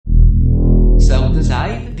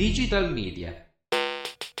Outside Digital Media.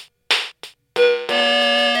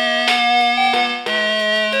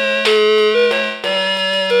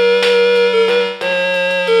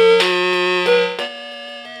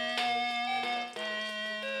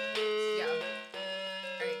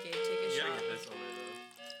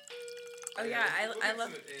 Oh yeah,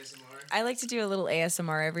 I like to do a little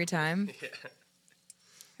ASMR every time. Yeah.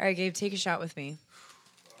 All right, Gabe, take a shot with me.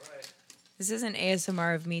 All right. This is an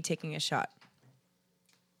ASMR of me taking a shot.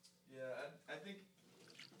 Yeah, I think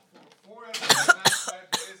 4 out of the last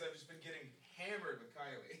 5 days I've just been getting hammered with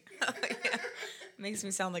Kylie. Makes me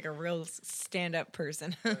sound like a real stand-up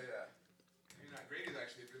person. Oh yeah. You're not. Grady's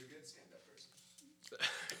actually a really good stand-up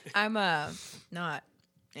person. I'm not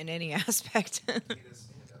in any aspect. He does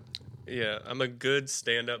stand-up. Yeah, I'm a good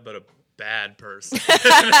stand-up, but a bad person.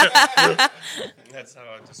 That's how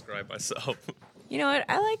I describe myself. You know what?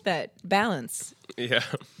 I like that balance. Yeah.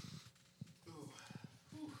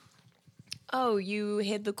 Oh, you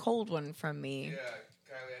hid the cold one from me. Yeah, Kylie,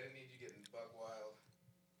 I didn't need you getting bug wild.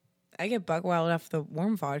 I get buck wild off the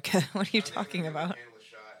warm vodka. What are you I think talking I'm gonna about? handle a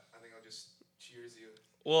shot. I think I'll just cheers you.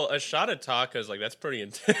 Well, a shot of tacos, like, that's pretty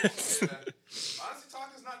intense. Yeah. Honestly,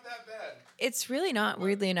 taco's not that bad. It's really not,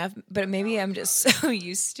 weirdly enough, but maybe I'm just so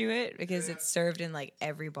used to it because it's served in like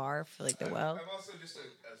every bar for like the well. I'm also just a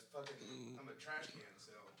fucking. I'm a trash can,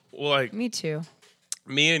 so. Well, like, Me too.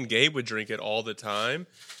 me and Gabe would drink it all the time.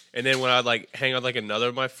 And then when I'd, like, hang out with, like, another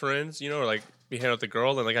of my friends, you know, or, like, be hanging out with the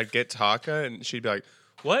girl, and, like, I'd get Taka, and she'd be like,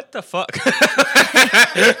 what the fuck?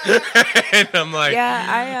 And I'm like,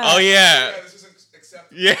 Yeah, oh, yeah. Yeah, this isn't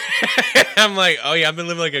acceptable. Yeah. I'm like, oh, yeah, I've been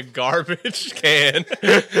living like a garbage can.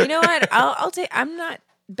 You know what? I'll take. I'm not.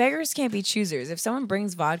 Beggars can't be choosers. If someone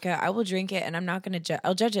brings vodka, I will drink it, and I'm not gonna judge.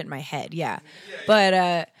 I'll judge it in my head. Yeah,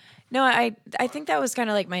 but no, I think that was kind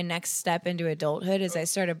of like my next step into adulthood. Is I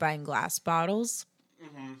started buying glass bottles.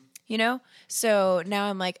 You know, so now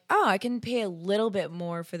I'm like, oh, I can pay a little bit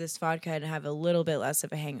more for this vodka and have a little bit less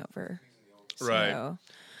of a hangover. Right. So,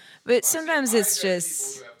 but sometimes it's I judge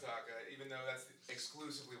just. people who have Taka, even though that's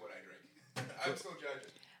exclusively what I drink. I'm still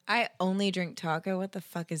judging. I only drink taco. What the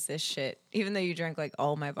fuck is this shit? Even though you drank like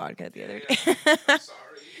all my vodka the other day. I'm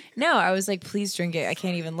sorry. No, I was like, please drink it. I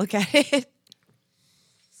can't even look at it.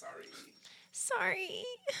 Sorry. Sorry.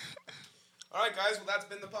 All right, guys. Well, that's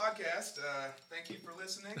been the podcast. Thank you for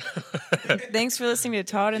listening. Thanks for listening to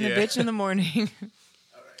Todd and the Yeah. Bitch in the Morning.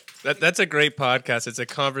 All right. That's a great podcast. It's a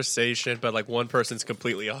conversation, but like one person's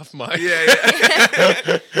completely off mic. Yeah.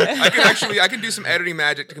 I can do some editing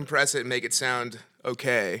magic to compress it and make it sound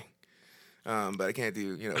okay. But I can't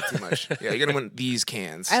do, too much. Yeah, you're gonna want these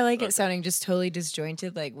cans. I like it sounding just totally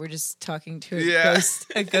disjointed, like we're just talking to Yeah.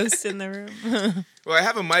 a ghost in the room. Well, I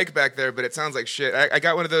have a mic back there, but it sounds like shit. I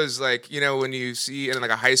got one of those, like, when you see in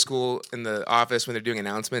like a high school in the office when they're doing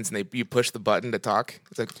announcements and you push the button to talk.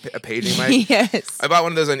 It's like a paging mic. Yes. I bought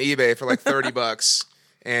one of those on eBay for like $30,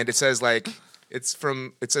 and it says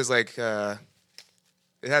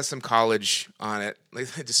it has some college on it, like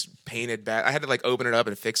just painted bad. I had to like open it up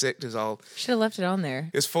and fix it because Should have left it on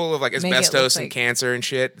there. it's full of like Make it look asbestos and like- cancer and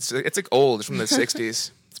shit. It's like old. It's from the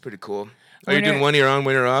 '60s. It's pretty cool. Are you Wonder- doing 1 year on,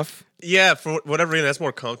 1 year off? Yeah, for whatever reason, that's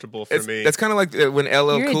more comfortable for me. That's kind of like when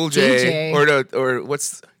LL You're a Cool J DJ. or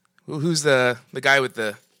who's the guy with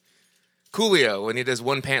the Coolio when he does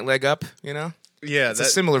one pant leg up, yeah, It's a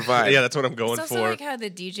similar vibe. Yeah, that's what I'm going It's also for. like how the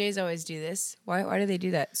DJs always do this. Why do they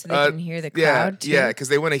do that? So they can hear the Yeah, crowd too? yeah, because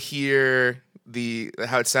they want to hear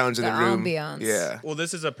how it sounds in The the room. ambiance. Yeah, Well,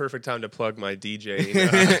 this is a perfect time to plug my DJ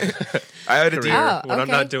I had to do. career. Oh, When I'm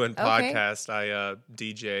okay. not doing Okay. podcasts, I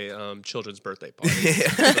DJ children's birthday parties.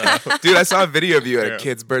 Dude, I saw a video of you at Yeah. a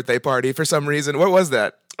kid's birthday party for some reason. What was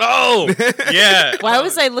that? Oh, yeah. Why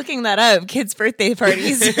was I looking that up? Kids' birthday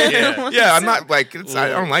parties. Yeah. Yeah, I'm not like I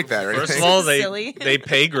don't like that or First anything. of all, Silly. they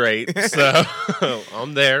pay great, so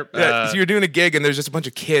I'm there. Yeah, so you're doing a gig and there's just a bunch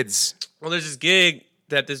of kids. Well, there's this gig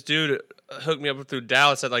that this dude hooked me up with through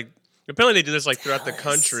Dallas. That like apparently they do this like throughout the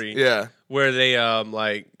country. Yeah. Where they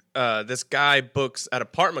this guy books at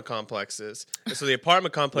apartment complexes, and so the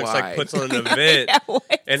apartment complex Why? like puts on an event Yeah,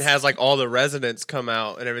 what? and has like all the residents come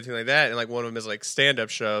out and everything like that. And like one of them is like stand up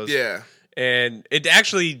shows. Yeah. And it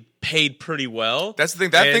actually paid pretty well. That's the thing.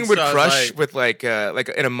 That And thing would so I was crush like- with like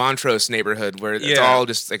in a Montrose neighborhood where it's Yeah. all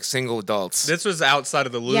just like single adults. This was outside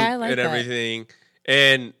of the loop Yeah, I like and that. everything.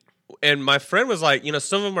 And my friend was like,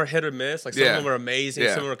 some of them are hit or miss. Like some Yeah. of them are amazing.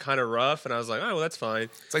 Yeah. Some of them are kind of rough. And I was like, oh, well, that's fine.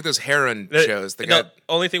 It's like those heron The- shows. The no, guy,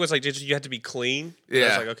 only thing was like you had to be clean. And I Yeah.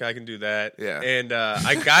 was like, okay, I can do that. Yeah. And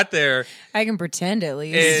I got there. I can pretend at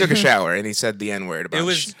least. he took a shower and he said the N word about It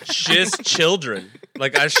was just children.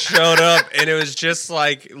 Like I showed up and it was just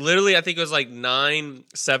like literally I think it was like 9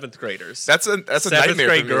 7th graders. That's a 7th nightmare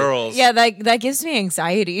grade for me. girls. Yeah, that gives me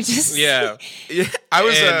anxiety. Just Yeah. Yeah, I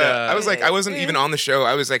was And, like I wasn't even on the show.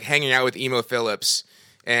 I was like hanging out with Emo Phillips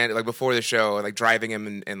and like before the show, like driving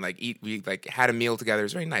him and like we like had a meal together. It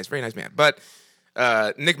was very nice man. But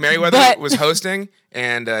Nick Merriweather was hosting,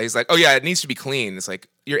 and he's like, "Oh yeah, it needs to be clean." It's like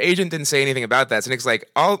your agent didn't say anything about that. So Nick's like,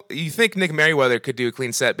 you think Nick Merriweather could do a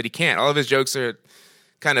clean set, but he can't. All of his jokes are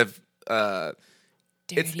kind of.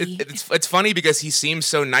 dirty. It's funny because he seems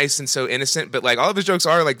so nice and so innocent, but like all of his jokes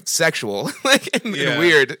are like sexual, like and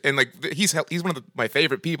weird, and like he's one of my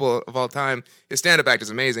favorite people of all time. His stand-up act is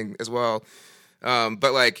amazing as well,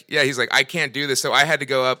 but like yeah, he's like I can't do this, so I had to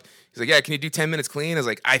go up. He's like, yeah, can you do 10 minutes clean? I was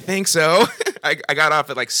like, I think so. I got off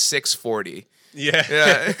at like 6:40. Yeah.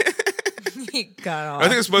 Yeah, He got off. I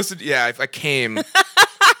think it was supposed to. Yeah, if I came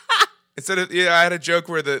instead of I had a joke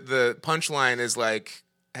where the punchline is like.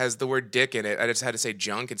 Has the word dick in it. I just had to say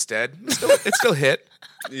junk instead. It still hit.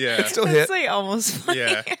 Yeah. It still That's hit. like almost funny.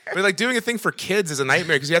 Yeah. But like doing a thing for kids is a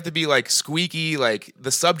nightmare because you have to be like squeaky. Like the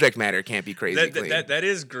subject matter can't be crazy clean. That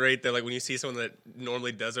is great that like when you see someone that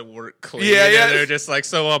normally doesn't work clean, Yeah, yeah. and they're just like,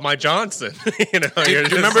 so my Johnson, you know, Do you're you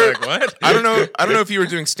just remember? like, what? I don't know if you were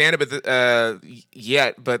doing stand up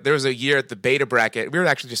yet, but there was a year at the Beta Bracket. We were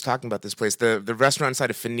actually just talking about this place, the restaurant inside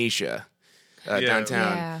of Phoenicia.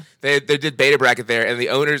 Downtown. Yeah. They did Beta Bracket there, and the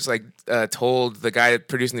owners like told the guy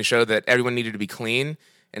producing the show that everyone needed to be clean.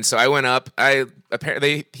 And so I went up.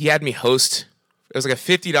 He had me host. It was like a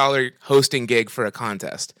 $50 hosting gig for a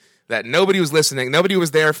contest that nobody was listening. Nobody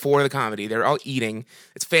was there for the comedy. They were all eating.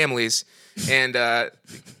 It's families, and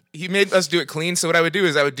he made us do it clean. So what I would do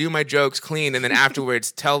is I would do my jokes clean, and then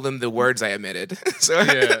afterwards tell them the words I omitted. So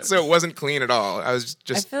it wasn't clean at all. I was I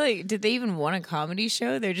just feel like did they even want a comedy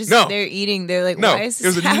show? They're just No. they're eating. They're like, no. why It is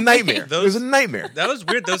this was a happening? nightmare. It was a nightmare. That was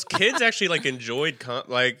weird. Those kids actually like enjoyed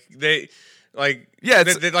Yeah,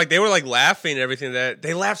 they were like laughing and everything. That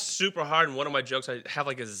they laughed super hard. In one of my jokes, I have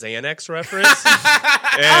like a Xanax reference.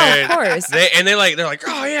 Oh, of course. They're like,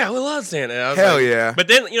 oh yeah, we love Xanax. And I was Hell like- yeah. But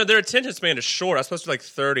then their attention span is short. I was supposed to be like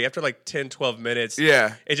 30. After like 10, 12 minutes,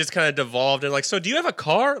 Yeah. it just kind of devolved and like, so do you have a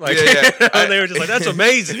car? Like, Yeah, yeah. and they were just like, that's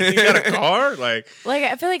amazing. You got a car? Like, Like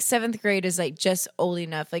I feel like 7th grade is like just old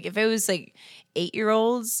enough. Like if it was like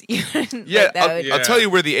 8-year-olds, Yeah, that would, I'll tell you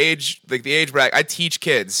where the age bracket. I teach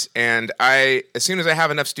kids, and as soon as I have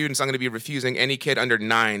enough students, I'm going to be refusing any kid under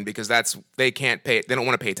 9 because they can't pay. They don't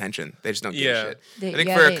want to pay attention. They just don't give a shit. I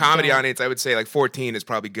think for a comedy don't. audience, I would say like 14 is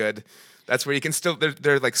probably good. That's where you can still.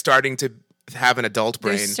 They're like starting to have an adult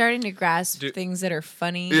they're brain. starting to grasp things that are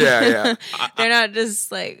funny. Yeah. They're not just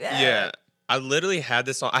like yeah. I literally had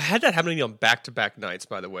this on. I had that happen to me on back-to-back nights,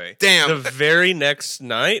 by the way. Damn. The very next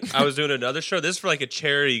night, I was doing another show. This is for like a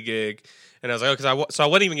charity gig. And I was like, oh, so I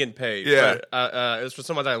wasn't even getting paid. Yeah. But, it was for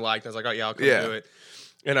someone that I liked. I was like, oh, yeah, I'll come Yeah. do it.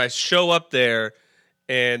 And I show up there,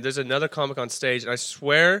 and there's another comic on stage. And I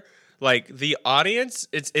swear, like, the audience,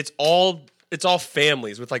 it's all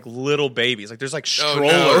families with like little babies. Like there's like Oh,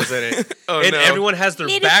 strollers no. in it. Oh, and no. everyone has their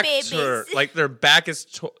Little back babies. to her. Like their back is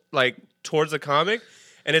like towards the comic.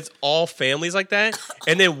 And it's all families like that.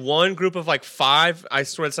 And then one group of like 5, I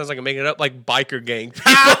swear it sounds like I'm making it up, like biker gang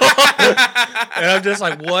people. And I'm just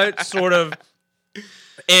like, what sort of...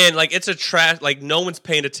 And like it's a trash, like no one's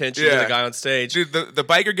paying attention to Yeah. the guy on stage. Dude, the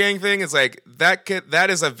biker gang thing is like that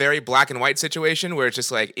is a very black and white situation where it's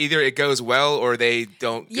just like either it goes well or they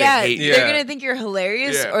don't. Yeah, they hate you. they're gonna think you're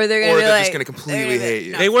hilarious, Yeah. or they're gonna Or be they're like, just gonna completely they're gonna be hate like,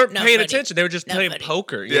 you. "No, They weren't not paying funny. attention. They were just Not playing funny."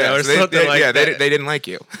 poker, you know, or so something like that. they didn't like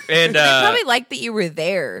you. And They probably liked that you were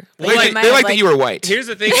there. They might like have, that you were white. here's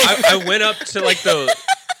the thing. I went up to like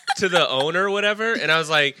the owner or whatever, and I was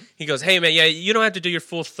like, he goes, hey man, yeah, you don't have to do your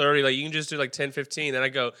full 30. Like you can just do like 10, 15. And I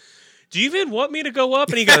go, do you even want me to go up?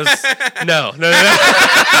 And he goes, no.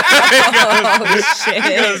 Oh shit!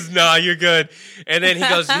 He goes, no, you're good. And then he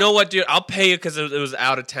goes, you know what, dude? I'll pay you because it was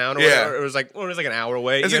out of town or Yeah. whatever. It was like an hour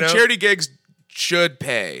away. As you in know? charity gigs should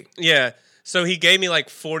pay. Yeah. So he gave me like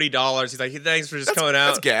 $40. He's like, thanks for just coming out.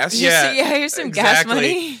 That's gas. Yeah, here's some gas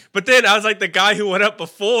money. But then I was like, the guy who went up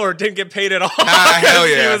before didn't get paid at all. Hell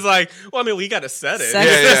yeah. He was like, well, I mean, we got to set it. Sucks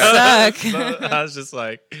Yeah, to suck. So I was just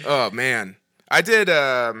like, Oh man, I did.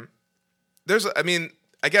 I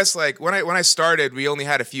guess like when I started, we only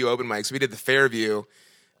had a few open mics. We did the Fairview,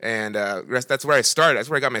 and that's where I started. That's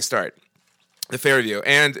where I got my start. The Fairview,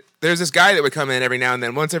 and there's this guy that would come in every now and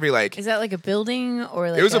then. Once every like, Is that like a building or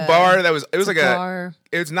like it was a bar that was. It was like a. bar?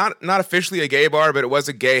 It was not officially a gay bar, but it was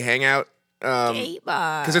a gay hangout. Gay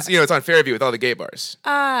bar. Because it's on Fairview with all the gay bars.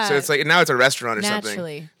 So it's like now it's a restaurant or Naturally.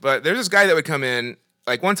 something. But there's this guy that would come in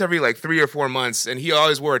like once every like 3 or 4 months, and he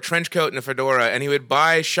always wore a trench coat and a fedora, and he would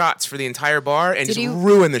buy shots for the entire bar and Did just he-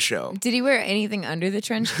 ruin the show. Did he wear anything under the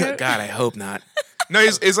trench coat? God, I hope not. No,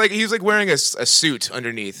 he's like wearing a suit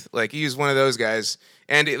underneath. Like he's one of those guys,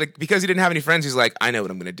 and like because he didn't have any friends, he's like, I know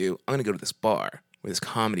what I'm gonna do. I'm gonna go to this bar where this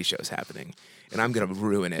comedy show's happening, and I'm gonna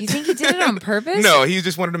ruin it. You think he did it on purpose? No, he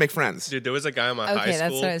just wanted to make friends. Dude, there was a guy in my high Okay, that's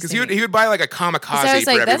school. what I was Because thinking. he would buy like a So I kamikaze was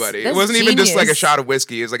for like, that's- everybody. that's It wasn't even just like a genius. shot of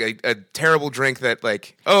whiskey. It was like a terrible drink that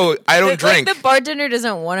like, oh, I don't drink. Like the bartender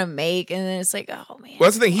doesn't want to make, and then it's like, oh man. Well,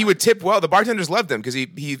 that's the thing. He would tip well. The bartenders loved him because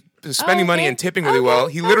he was spending money okay. and tipping really Okay, well.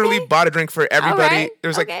 He literally okay. bought a drink for everybody. right, There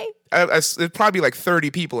was like okay. there's probably like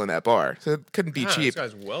 30 people in that bar, so it couldn't be Huh, cheap.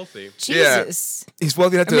 This guy's wealthy. Jesus. He's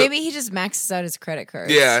well. You have Or to. maybe he just maxes out his credit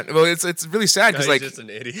cards. Yeah. Well, it's really sad No, because he's like just an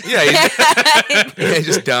idiot. yeah, he's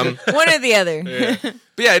just dumb. One or the other. But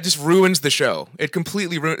yeah, it just ruins the show. It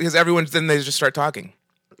completely ruins because everyone's then they just start talking.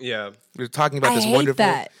 Yeah. We're talking about I this hate wonderful.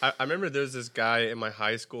 that. I remember there's this guy in my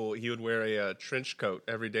high school. He would wear a trench coat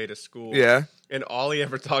every day to school. Yeah. And all he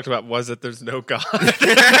ever talked about was that there's no God.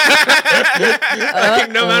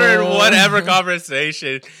 Like, no matter in whatever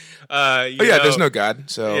conversation. Oh yeah, there's no God.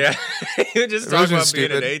 So Yeah. He would just talk Religion's about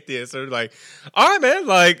being an stupid. atheist. Or like, all right, man.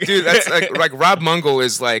 Like, dude, that's like Rob Mungle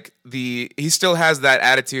is like he still has that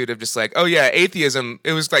attitude of just like, oh yeah, atheism.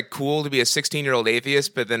 It was like cool to be a 16-year-old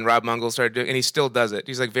atheist, but then Rob Mungle started doing, and he still does it.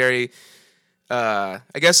 He's like very, I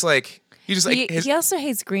guess like he just like He also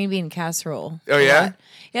hates green bean casserole. Oh, a yeah? lot.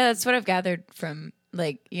 Yeah, that's what I've gathered from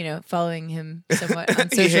following him somewhat on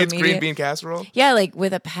social he hates media. green bean casserole, Yeah, like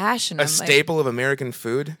with a passion. a I'm staple of American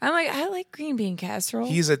food. I like green bean casserole.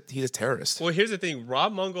 He's a terrorist. well, here's the thing.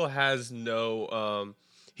 Rob Mungle has no.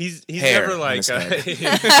 He's Hair never on like his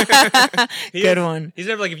Good one. He's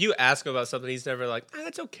never like if you ask him about something, he's never like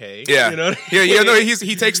that's okay. Yeah, you know. yeah. No,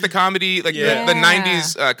 he takes the comedy like Yeah. the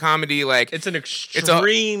 '90s comedy like It's an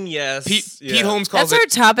extreme yes. Pete Holmes calls That's our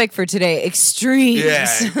it. topic for today. Extremes. Yeah,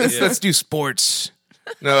 let's do sports.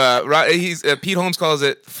 No, Pete Holmes calls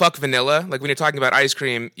it "fuck vanilla." Like when you're talking about ice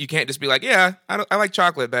cream, you can't just be like, "Yeah, I like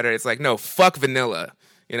chocolate better." It's like, no, fuck vanilla.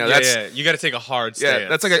 You know, Yeah, you got to take a hard stance. yeah,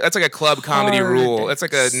 that's like a club comedy Hard rule. That's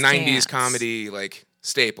like a stance. '90s comedy like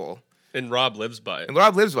staple. and Rob lives by it. And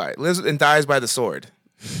Rob lives by it, lives and dies by the sword,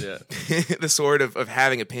 Yeah. the sword of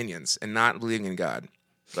having opinions and not believing in God.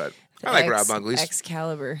 But I like Rob Mungle. He's-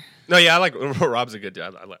 Excalibur. No, yeah, I like Rob's a good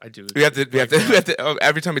dude. I do. We have to. Oh,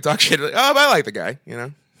 every time we talk shit, like, oh, but I like the guy.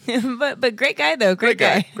 You know. but great guy though. Great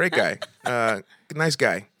guy. Great guy. Nice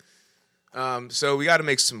guy. So we got to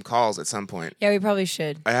make some calls at some point. Yeah, we probably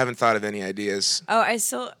should. I haven't thought of any ideas. Oh, I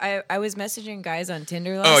was messaging guys on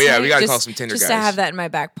Tinder last Oh, yeah, night we gotta just- call some Tinder just guys. to have that in my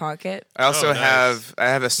back pocket. I also nice.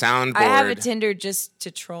 have a soundboard. I have a Tinder just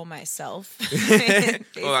to troll myself.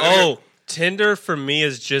 Oh, Tinder for me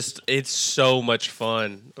is just it's so much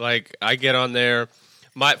fun. Like I get on there.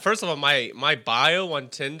 First of all, my bio on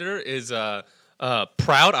Tinder is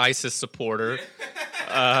proud ISIS supporter.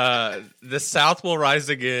 The South will rise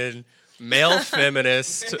again. Male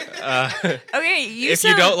feminist. Okay, If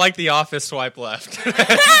you don't like The Office, swipe left.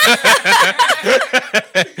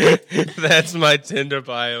 That's my Tinder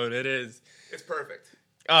bio, and it is. It's perfect.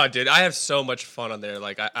 Oh, dude, I have so much fun on there.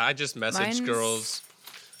 Like, I just message Mine's- girls.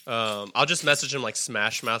 I'll just message them like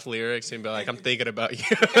Smash Mouth lyrics and be like, "I'm thinking about you."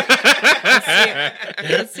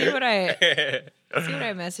 Let's see what I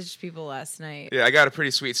messaged people last night. Yeah, I got a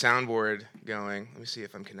pretty sweet soundboard going. Let me see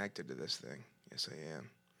if I'm connected to this thing. Yes, I am.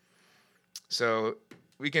 So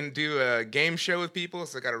we can do a game show with people.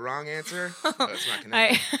 So I got a wrong answer. Oh, it's not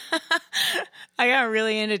connected. I got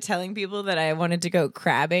really into telling people that I wanted to go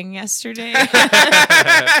crabbing yesterday.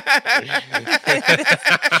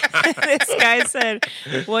 This guy said,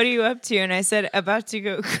 "What are you up to?" And I said, "About to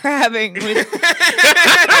go crabbing with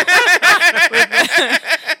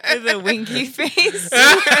a winky face."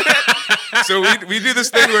 So we do this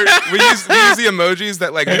thing where we use the emojis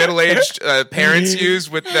that like middle-aged parents use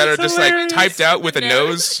that are just like hilarious. typed out with a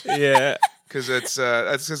nose Yeah. because that's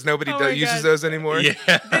because nobody Oh my uses God. those anymore. Yeah.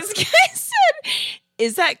 This guy said,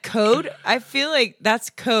 "Is that code? I feel like that's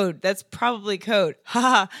code. That's probably code."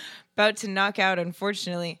 Haha. About to knock out,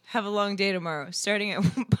 unfortunately. Have a long day tomorrow. Starting a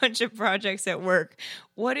bunch of projects at work.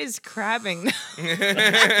 What is crabbing?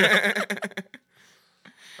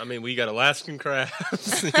 I mean, we got Alaskan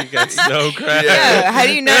crabs. You got snow crabs. Yeah, how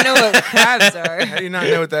do you not know what crabs are? How do you not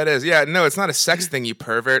know what that is? Yeah, no, it's not a sex thing, you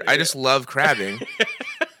pervert. I just love crabbing.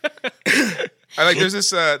 I like. There's this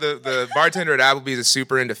the bartender at Applebee's is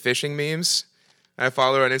super into fishing memes. I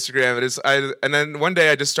follow her on Instagram. And then one day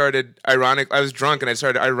I just started I was drunk and I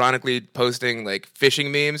started ironically posting like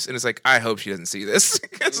fishing memes, and it's like I hope she doesn't see this.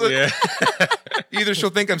 'Cause, like, Yeah. Either she'll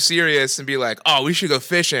think I'm serious and be like, "Oh, we should go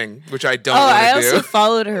fishing," which I don't Oh, I want to also do.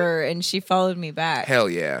 followed her, and she followed me back. Hell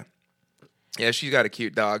yeah. Yeah, she's got a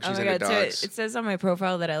cute dog. She's Oh my into God, so dogs. it says on my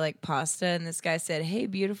profile that I like pasta, and this guy said, "Hey,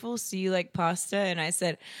 beautiful, so you like pasta?" And I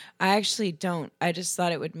said, "I actually don't. I just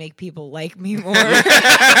thought it would make people like me more."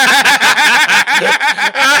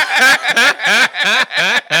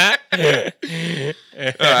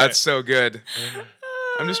 Oh, that's so good.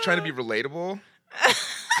 I'm just trying to be relatable.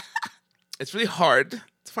 It's really hard to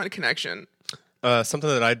find a connection. Something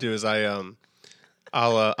that I do is I'll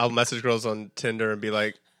message girls on Tinder and be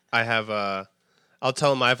like, I'll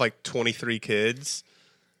tell them I have like 23 kids,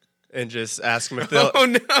 and just ask them if they'll. Oh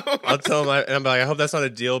no! I'll tell them, and I'm like, I hope that's not a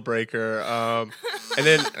deal breaker. And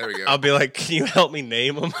then There we go. I'll be like, can you help me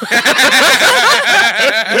name them?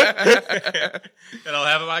 And I'll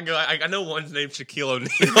have them. I go, I know one's named Shaquille O'Neal.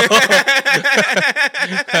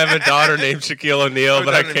 I have a daughter named Shaquille O'Neal,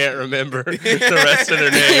 but I can't remember the rest of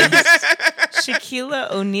their names.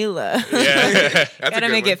 Shaquilla O'Neal. Yeah. That's a Gotta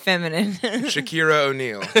good make one. it feminine. Shakira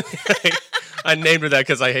O'Neal. I named her that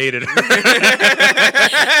because I hated her.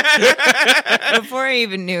 Before I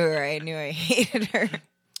even knew her, I knew I hated her.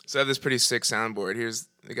 So I have this pretty sick soundboard.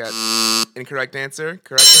 We got incorrect answer,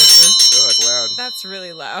 correct answer. Oh, that's loud. That's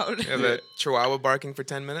really loud. We have a chihuahua barking for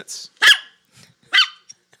 10 minutes.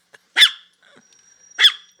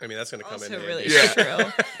 I mean, that's going to come in Also handy. really Yeah.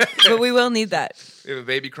 shrill. But we will need that. We have a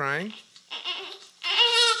baby crying.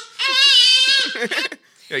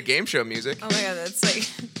 Yeah, game show music. Oh my God, that's like...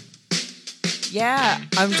 Yeah,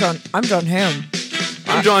 I'm John Hamm.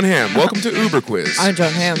 I'm John Hamm. Welcome to Uber Quiz. I'm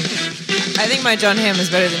John Hamm. I think my John Hamm is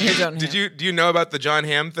better than your John Hamm. Do you know about the John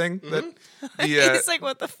Hamm thing? That He's like,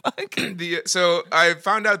 what the fuck? so I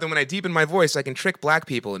found out that when I deepen my voice, I can trick black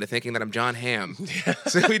people into thinking that I'm John Hamm.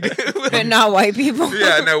 So we do. But not white people.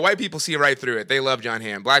 Yeah, no, white people see right through it. They love John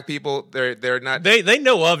Hamm. Black people, they're not. They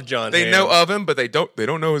know of John They Hamm. know of him, but they don't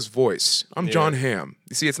know his voice. I'm John Hamm.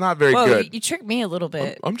 You see, it's not very Whoa, good. you tricked me a little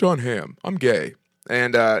bit. I'm John Hamm. I'm gay.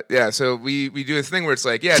 And yeah, so we do this thing where it's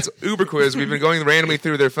like, yeah, it's Uber Quiz. We've been going randomly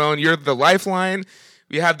through their phone. You're the lifeline.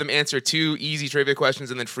 We have them answer 2 easy trivia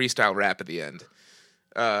questions and then freestyle rap at the end.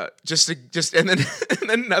 And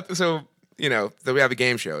then nothing. So then we have a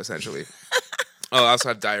game show essentially. Oh, I also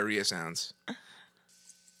have diarrhea sounds.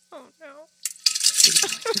 Oh no.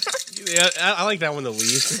 Yeah, I like that one the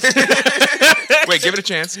least. Wait, give it a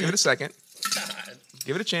chance. Give it a second.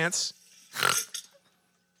 Give it a chance.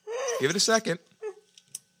 Give it a second.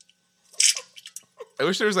 I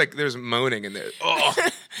wish there was moaning in there. Oh,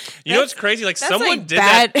 You know what's crazy? Like That's someone like did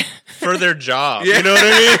bad. that for their job. Yeah. You know what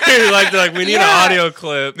I mean? Like they're like, we need an Yeah. audio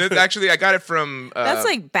clip. that's actually I got it from. That's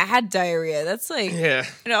like bad diarrhea. That's like. Yeah.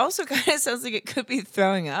 It also kind of sounds like it could be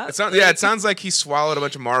throwing up. It sounds like he swallowed a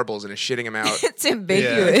bunch of marbles and is shitting them out. It's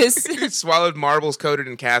ambiguous. He swallowed marbles coated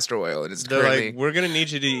in castor oil, and it's They're currently. like, we're gonna need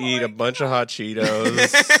you to eat a bunch of hot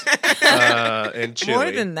Cheetos and chili.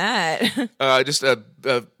 More than that. Just a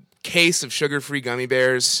case of sugar-free gummy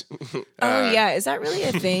bears. Oh yeah, is that really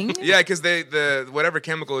a thing? Yeah, because the whatever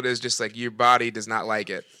chemical it is, just like your body does not like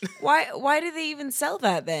it. Why do they even sell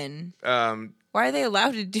that then? Why are they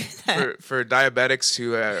allowed to do that? For diabetics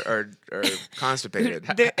who are constipated.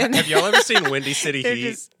 Have y'all ever seen Windy City They're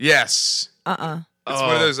Heat? just Yes, uh-uh. it's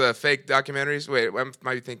one of those fake documentaries. Wait, I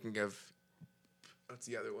might be thinking of what's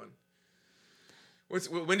the other one?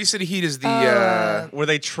 Windy City Heat is the Where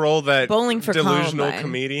they troll that Bowling for delusional Columbine.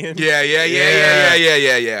 comedian.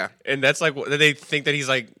 yeah. And that's like they think that he's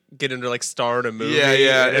like getting to like star in a movie.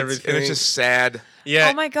 Yeah, and everything. it's just sad. yeah.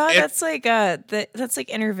 Oh my god, and, that's like that's like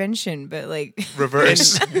intervention, but like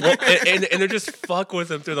Reverse. well, and they're just fuck with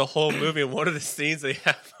him through the whole movie. And one of the scenes they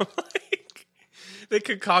have, like, they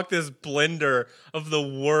concoct this blender of the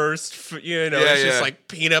worst, it's just like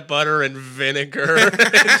peanut butter and vinegar.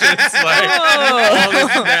 It's just like all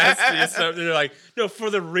this nasty stuff. They're like, no, for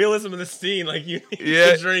the realism of the scene, like you need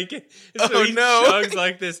Yeah. to drink it. And so Oh, he no. chugs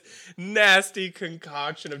like this nasty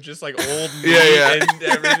concoction of just like old meat Yeah. and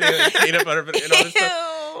everything, like peanut butter and all this stuff.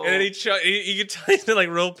 Ew. And then you could tell he's in like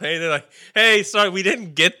real pain. They're like, "Hey, sorry, we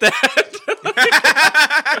didn't get that."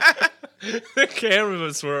 The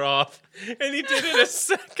cameras were off, and he did it a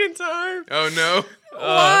second time. Oh no.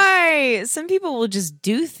 Why? Some people will just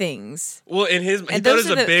do things. Well, he And thought it those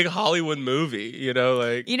was are a the- big Hollywood movie,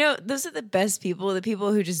 like You know, those are the best people, the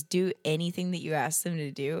people who just do anything that you ask them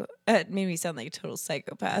to do. It made me sound like a total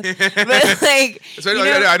psychopath. But like, So, you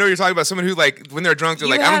know, I know you're talking about someone who like when they're drunk, they're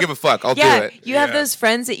you like, I don't have- give a fuck, I'll yeah, do it. you have Yeah. those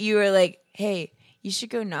friends that you are like, hey, you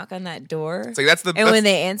should go knock on that door. It's like and and when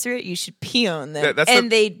they answer it, you should pee on them. That's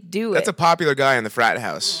and they do that's it. a popular guy in the frat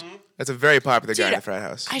house. That's a very popular guy in Dude, the frat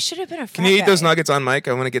house. I should have been a frat Can you eat guy. those nuggets on mic?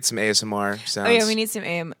 I want to get some ASMR sounds. Oh yeah, we need some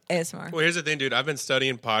ASMR. Well, here's the thing, dude. I've been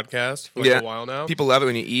studying podcasts for a while now. People love it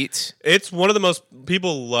when you eat. It's one of the most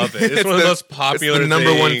people love it. It's one of the most popular. It's the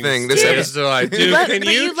number one things. thing. This It's like, dude, love- can but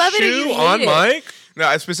you you love it or you chew hate on it. mic? No,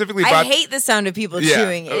 I specifically I bought. hate the sound of people Yeah,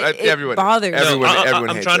 chewing. It everyone- bothers everyone- me. everyone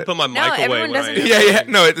I'm hates trying it. to put my No, mic away. everyone when doesn't I do Yeah, that.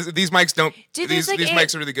 yeah. No, these mics don't. Dude, these there's like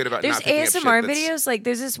mics are really good about there's not picking up shit ASMR that's- videos. Like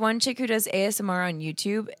there's this one chick who does ASMR on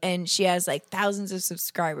YouTube, and she has like thousands of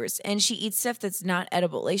subscribers, and she eats stuff that's not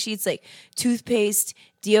edible. Like she eats like toothpaste,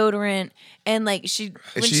 deodorant, and like she.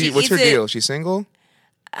 When Is she she? What's her eats it- deal? She's single.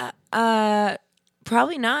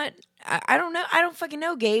 Probably not. I don't know. I don't fucking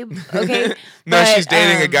know, Gabe. Okay. No, But, she's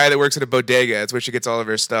dating a guy that works at a bodega. That's where she gets all of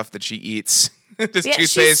her stuff that she eats. Just Yeah, she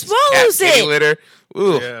toothpaste, swallows cat kitty it. litter.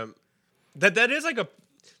 Ooh. Yeah, that is like a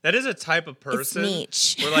type of person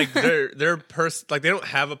niche. where like like they don't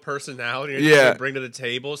have a personality or Yeah. anything to bring to the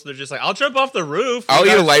table, so they're just like, I'll jump off the roof. I'll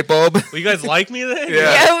You eat a guys- light bulb. Will you guys like me then?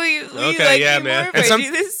 Yeah. Yeah, we Okay, like yeah, me man. more And if I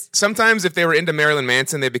do this. Sometimes if they were into Marilyn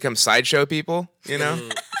Manson, they become sideshow people. You know.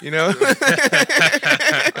 You know.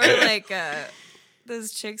 Or like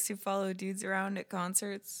those chicks who follow dudes around at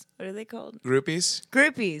concerts. What are they called? Groupies.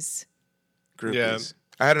 Groupies. Groupies. Yeah.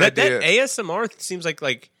 I had an That idea. ASMR seems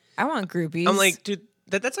like I want groupies. I'm like, dude,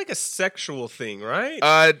 that's like a sexual thing, right?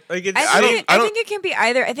 I Like it's don't- I don't- think it can be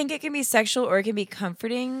either. I think it can be sexual or it can be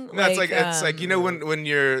comforting. No, it's like you know when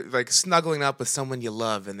you're like snuggling up with someone you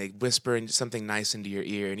love and they whisper something nice into your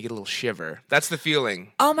ear and you get a little shiver. That's the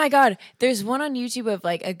feeling. Oh my god, there's one on YouTube of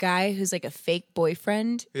like a guy who's like a fake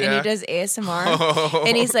boyfriend and Yeah. he does ASMR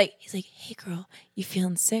and he's like, "Hey girl, you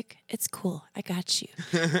feeling sick? It's cool. I got you.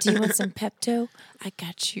 Do you want some Pepto? I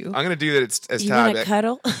got you. I'm gonna do that as You Todd. want to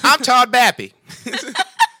cuddle?" I'm Todd Bappy.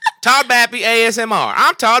 Todd Bappy ASMR.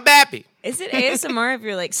 I'm Todd Bappy. Is it ASMR if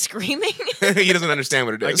you're like screaming? He doesn't understand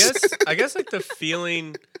what it is. I guess like the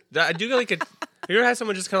feeling that I do get like have you ever had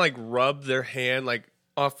someone just kind of like rub their hand like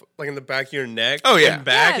off like in the back of your neck? Oh, yeah. and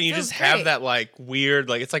back, Yeah, and it you feels just have great. that like weird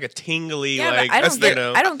like it's like a tingly Yeah, like but I that's don't the- get. you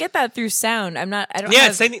know. I don't get that through sound. I don't. Yeah,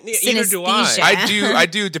 have same- neither do I. synesthesia. I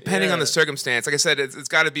do, depending on Yeah. the circumstance. Like I said, it's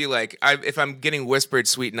got to be like if I'm getting whispered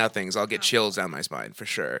sweet nothings, I'll get chills down my spine for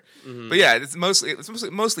sure. But yeah, it's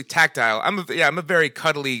mostly tactile. I'm a very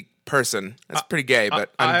cuddly person. That's pretty gay,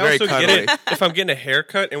 but I I'm very also cuddly. get it if I'm getting a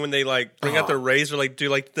haircut and when they like bring out the razor, like do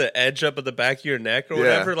like the edge up at the back of your neck or Yeah.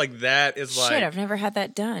 whatever, like that is like Shit, I've never had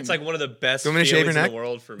that done. it's like one of the best You want me feelings to shave your in neck? the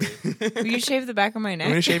world for me. Will you shave the back of my You want me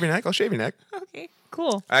to neck? shave your neck? I'll shave your neck. Okay,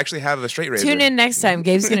 cool. I actually have a straight razor. Tune in next time.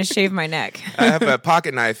 Gabe's gonna shave my neck. I have a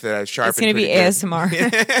pocket knife that I've sharpened. It's gonna be pretty good.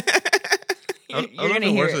 ASMR. I You're don't gonna know if it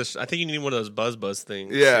hear works it. with this. I think you need one of those buzz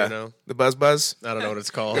things. Yeah, you know? the buzz. I don't know what it's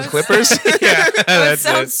called. The clippers. yeah, That that's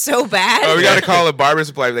sounds it. so bad. Oh, we got to call a barber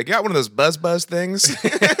supply. Like, got one of those buzz things.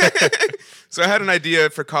 So I had an idea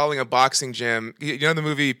for calling a boxing gym. You know the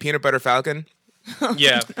movie Peanut Butter Falcon?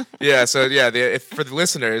 Yeah, Yeah. So yeah, for the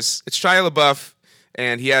listeners, it's Shia LaBeouf,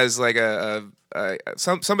 and he has like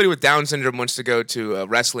somebody with Down syndrome wants to go to a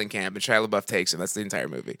wrestling camp, and Shia LaBeouf takes him. That's the entire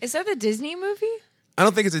movie. Is that the Disney movie? I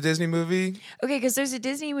don't think it's a Disney movie. Okay, because there's a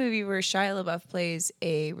Disney movie where Shia LaBeouf plays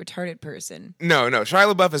a retarded person. No.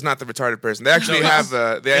 Shia LaBeouf is not the retarded person. They actually have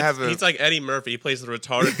he's like Eddie Murphy. He plays the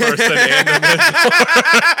retarded person and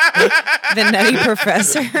the The Nutty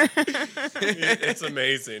Professor. it's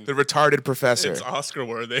amazing. the retarded professor. It's Oscar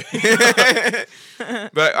worthy.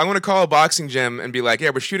 But I'm gonna call a boxing gym and be like,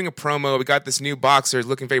 "Yeah, we're shooting a promo. We got this new boxer, he's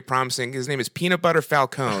looking very promising. His name is Peanut Butter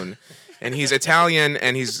Falcone, and he's Italian,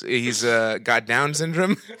 and he's got Down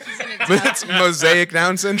syndrome, but it's mosaic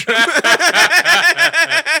Down syndrome.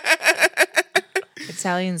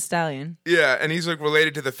 Italian stallion. Yeah, and he's like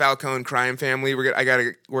related to the Falcone crime family. I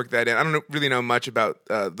gotta work that in. I don't really know much about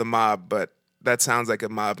the mob, but that sounds like a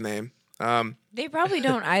mob name. They probably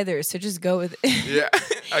don't either, so just go with it. Yeah,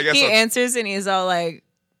 I guess. He I'll- answers and he's all like,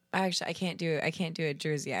 "Actually, I can't do it. I can't do a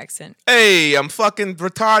Jersey accent." Hey, I'm fucking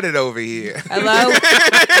retarded over here. Hello?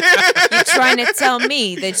 You're trying to tell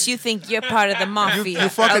me that you think you're part of the mafia. You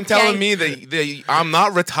fucking okay? telling me that I'm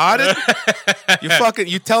not retarded?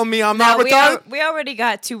 You tell me I'm No, not retarded? we already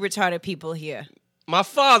got two retarded people here. My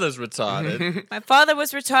father's retarded. My father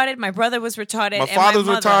was retarded. My brother was retarded. My and father was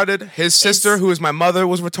my mother retarded. His sister, who is my mother,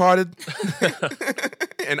 was retarded.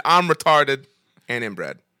 And I'm retarded and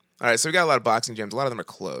inbred. All right, so we got a lot of boxing gyms. A lot of them are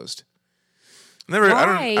closed. I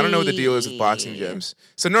don't know what the deal is with boxing Why? gyms.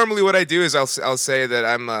 So normally what I do is I'll say that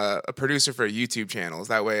I'm a producer for YouTube channels.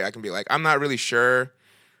 That way I can be like, I'm not really sure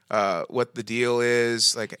what the deal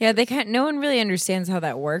is. Like, Yeah, no one really understands how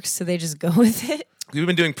that works, so they just go with it. we've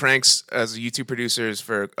been doing pranks as YouTube producers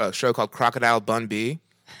for a show called Crocodile Bun B.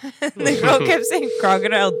 The girl kept saying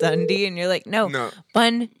Crocodile Dundee, and you're like, no, No.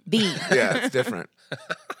 Bun B. Yeah, it's different.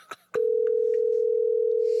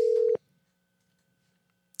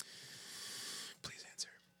 Please answer.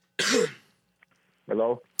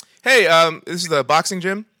 Hello? Hey, this is the boxing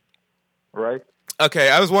gym. Right? Okay,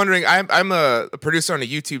 I was wondering. I'm a producer on a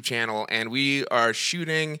YouTube channel, and we are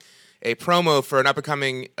shooting a promo for an up and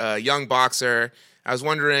coming young boxer. I was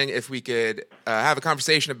wondering if we could have a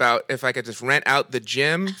conversation about if I could just rent out the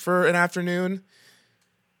gym for an afternoon.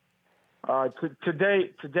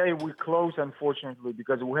 Today we close, unfortunately,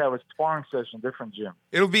 because we have a sparring session, different gym.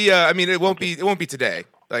 It'll be. I mean, it won't be today.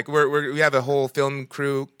 Like we have a whole film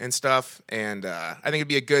crew and stuff, and I think it'd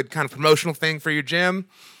be a good kind of promotional thing for your gym,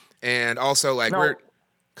 and also like No. we're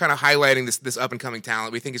kind of highlighting this up and coming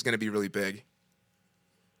talent. We think is going to be really big.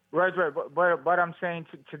 Right. But I'm saying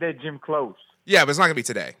today gym closed. Yeah, but it's not going to be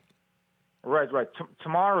today. Right.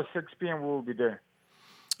 Tomorrow, 6 p.m. we will be there.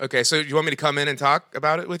 Okay, so you want me to come in and talk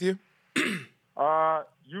about it with you? You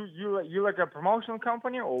like a promotional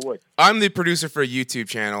company or what? I'm the producer for a YouTube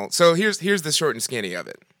channel. So here's the short and skinny of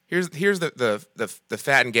it. Here's the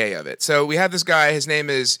fat and gay of it. So we have this guy. His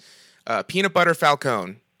name is Peanut Butter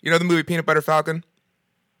Falcone. You know the movie Peanut Butter Falcon?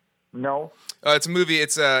 No. It's a movie.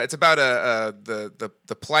 It's about the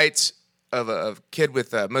plight of a kid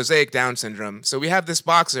with mosaic Down syndrome. So we have this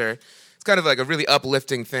boxer. It's kind of like a really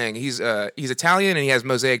uplifting thing. He's Italian and he has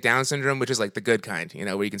mosaic Down syndrome, which is like the good kind, you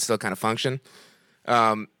know, where you can still kind of function.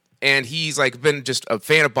 And he's like been just a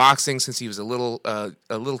fan of boxing since he was a little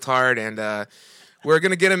tard, and we're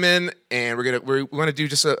gonna get him in, and we're gonna do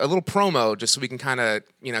just a little promo just so we can kind of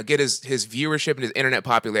get his viewership and his internet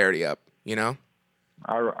popularity up. You know.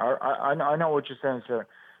 I know what you're saying, sir.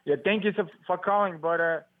 Yeah, thank you for calling,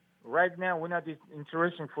 but right now we're not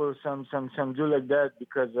interested for some do like that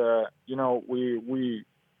because we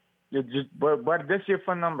just but this is your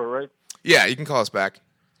phone number, right? Yeah, you can call us back.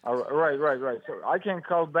 Right. So I can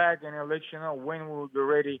call back and I'll let you know when we'll be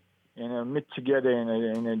ready and meet together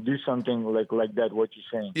and do something like that. What you're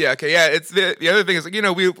saying? Yeah. Okay. Yeah. It's the other thing is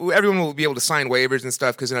everyone will be able to sign waivers and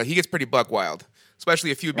stuff because he gets pretty buck wild, especially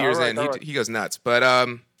a few beers in. He goes nuts. But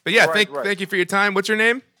yeah. Thank you for your time. What's your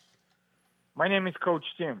name? My name is Coach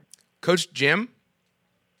Tim. Coach Jim.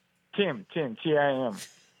 Tim. T-I-M.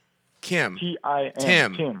 Kim.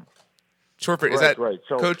 T-I-M. Tim. Short for Right, is that right.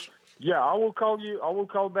 So, Coach? Yeah, I will call you. I will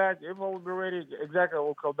call back if I will be ready. Exactly, I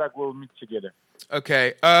will call back. We'll meet together.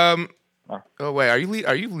 Okay. Oh wait, are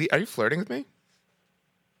you flirting with me?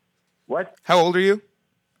 What? How old are you?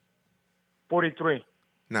 43.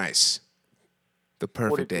 Nice. The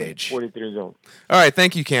perfect 43, age. 43 years old. All right.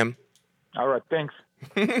 Thank you, Kim. All right. Thanks.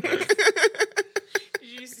 Did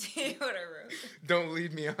you see what I wrote? Don't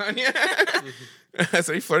lead me on. Yeah.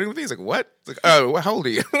 So are you flirting with me? He's like, what? It's like, oh, how old are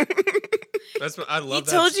you? I love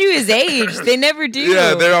He that. told you his age. They never do.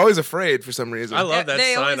 Yeah, they're always afraid for some reason. I love that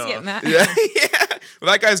They sign always get off. mad. Yeah.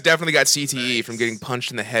 Well, that guy's definitely got CTE from getting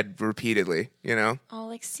punched in the head repeatedly. You know. Oh,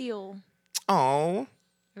 like Seal. Oh.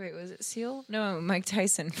 Wait, was it Seal? No, Mike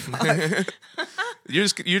Tyson. Fuck. They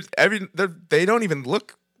don't even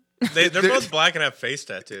look. They're both black and have face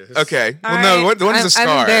tattoos. Okay. Well, All no, right. the one's a scar.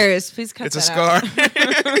 I'm embarrassed. Please cut It's a that scar. out.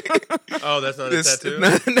 Oh, that's not a tattoo?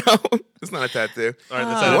 No, it's not a tattoo. All right,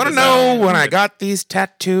 I want to know when I got these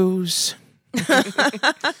tattoos.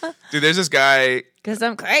 Dude, there's this guy. Because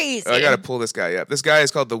I'm crazy. I gotta pull this guy up. This guy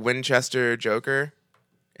is called the Winchester Joker,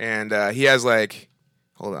 and he has like.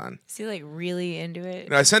 Hold on. Is he like really into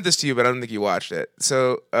it? No, I sent this to you, but I don't think you watched it.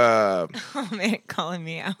 So Oh man, calling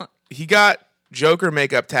me out. he got Joker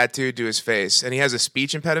makeup tattooed to his face, and he has a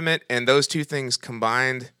speech impediment, and those two things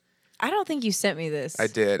combined. I don't think you sent me this. I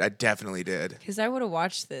did. I definitely did. Because I would have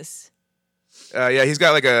watched this. Yeah, he's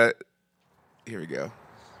got like a. Here we go.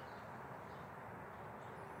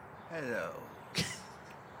 Hello.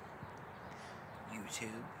 YouTube.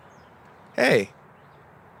 Hey.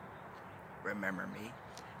 Remember me?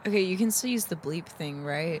 Okay, you can still use the bleep thing,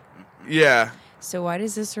 right? Yeah. So why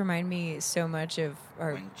does this remind me so much of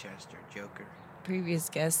our Winchester Joker. previous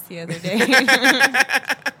guest the other day?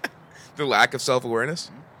 The lack of self-awareness.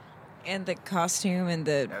 And the costume and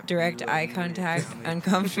the After direct you eye and you contact, tell me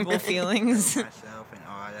uncomfortable feelings. myself and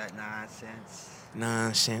all that nonsense.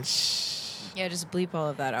 Nonsense. Yeah, just bleep all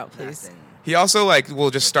of that out, please. Nothing. He also like will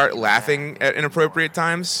just start laughing at inappropriate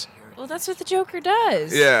times. Well, that's what the Joker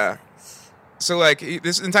does. Yeah. So like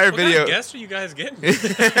this entire What video, kind of guests are you guys getting? What is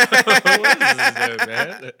this dude,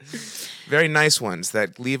 man? very nice ones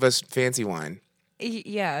that leave us fancy wine.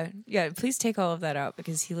 Yeah. Please take all of that out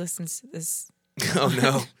because he listens to this. Oh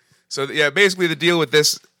no. So yeah, basically the deal with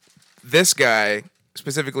this guy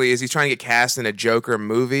specifically is he's trying to get cast in a Joker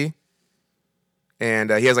movie, and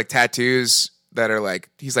he has like tattoos that are like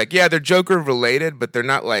he's like yeah they're Joker related, but they're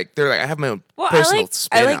not like they're like I have my own Well, personal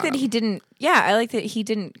spin I like on that them. he didn't. Yeah, I like that he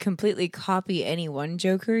didn't completely copy any one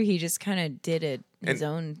Joker. He just kind of did it his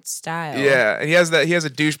own style. Yeah, and he has a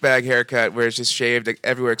douchebag haircut where it's just shaved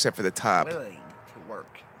everywhere except for the top. Willing to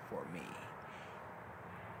work for me.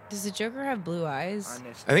 Does the Joker have blue eyes?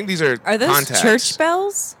 Honest. I think these are Are those contacts. church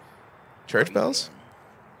bells? Church bells?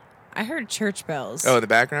 I heard church bells. Oh, in the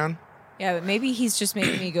background. Yeah, but maybe he's just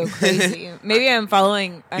making me go crazy. Maybe I'm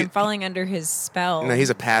falling under his spell. No, he's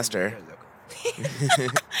a pastor.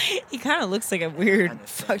 He kind of looks like a weird,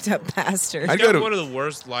 fucked up pastor. I'd Got go to one of the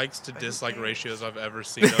worst likes to dislike ratios I've ever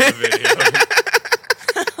seen on a video.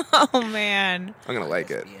 Oh man, I'm gonna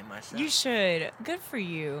like it. Being myself. you should. Good for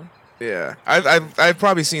you. Yeah, I've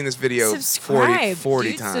probably seen this video Subscribe, 40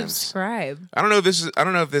 dude, times. Subscribe. I don't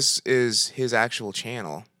know if this is his actual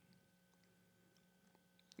channel.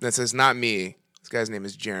 That says not me. This guy's name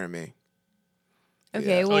is Jeremy.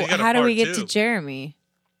 Okay, Yeah. Oh, well, you got a how do part we get to two. Jeremy?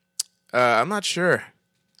 I'm not sure.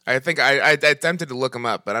 I think I attempted to look him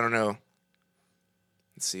up, but I don't know.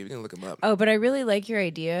 Let's see. We can look him up. Oh, but I really like your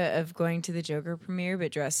idea of going to the Joker premiere,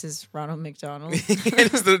 but dressed as Ronald McDonald.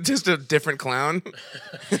 just a different clown.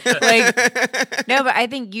 Like, no, but I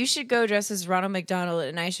think you should go dressed as Ronald McDonald,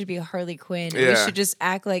 and I should be Harley Quinn. And we Yeah. should just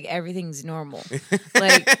act like everything's normal.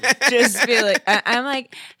 Like, just be like, I'm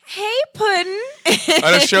like, hey, Puddin'.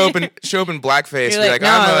 I just show up in blackface. You're Be like, like,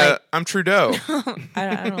 "No, I'm Trudeau.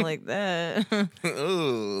 I don't like that.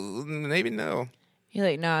 Ooh, maybe no. You're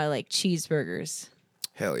like, no, I like cheeseburgers.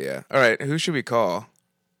 Hell yeah. All right, who should we call?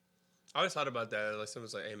 I always thought about that. Like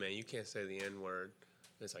someone's like, "Hey man, you can't say the N word."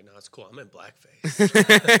 It's like, no, it's cool. I'm in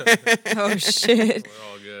blackface. Oh, shit.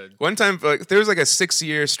 We're all good. One time, like, there was like a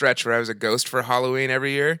 6-year stretch where I was a ghost for Halloween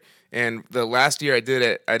every year. And the last year I did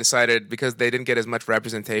it, I decided because they didn't get as much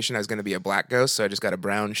representation, I was going to be a black ghost. So I just got a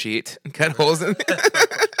brown sheet and cut holes in it.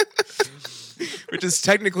 Which is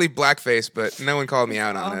technically blackface, but no one called me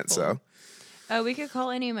out on it. So We could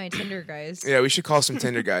call any of my Tinder guys. yeah, we should call some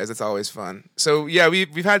Tinder guys. That's always fun. So yeah,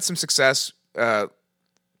 we've had some success.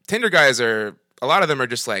 Tinder guys are, a lot of them are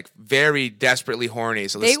just like very desperately horny.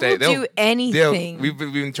 So They will do anything. We've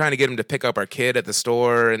been trying to get them to pick up our kid at the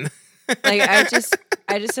store, and Like I just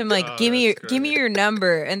am like, Oh, give me that's great. your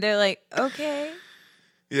number, and they're like, okay,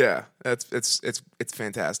 yeah, it's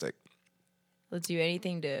fantastic. let's do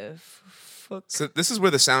anything to fuck. So this is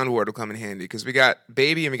where the soundboard will come in handy because we got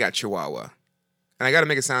Baby and we got Chihuahua, and I got to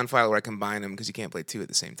make a sound file where I combine them because you can't play two at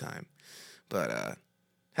the same time. But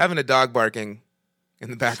having a dog barking in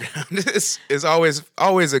the background is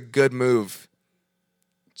always a good move.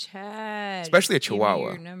 Chad, Especially a give me Chihuahua.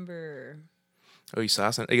 your number. Oh, you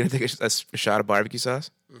sauce? Are you gonna take a shot of barbecue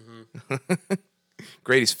sauce? Mm-hmm.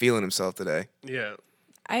 Grady's feeling himself today. Yeah.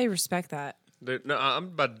 I respect that. No, I'm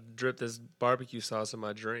about to drip this barbecue sauce in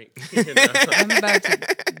my drink. I'm about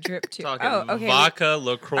to drip too. Talking Oh, okay. vodka,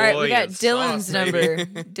 LaCroix. All right, we got and Dylan's sauce, number.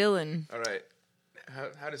 baby. Dylan. All right.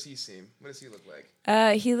 How does he seem? What does he look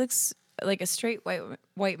like? He looks like a straight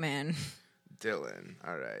white man. Dylan.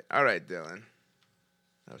 All right, Dylan.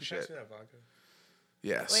 Oh shit.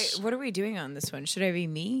 Yes. Wait, what are we doing on this one? Should I be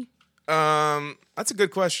me, That's a good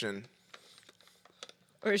question.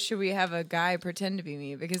 or should we have a guy pretend to be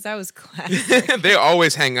me? Because that was classic. They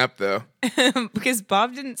always hang up though. Because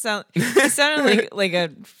Bob didn't sound. He sounded like a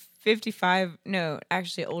 55. No,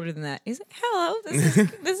 actually older than that. He's like, "Hello,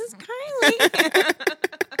 this is Kylie."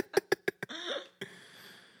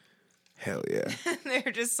 Hell yeah.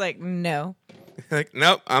 They're just like, "No." Like,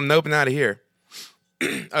 nope, I'm noping out of here.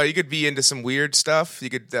 You could be into some weird stuff. You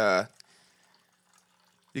could have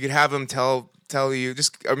him tell you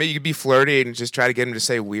or maybe you could be flirty and just try to get him to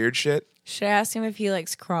say weird shit. Should I ask him if he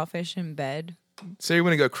likes crawfish in bed? Say you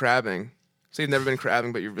want to go crabbing. Say you've never been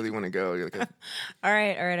crabbing, but you really want to go. You're like, All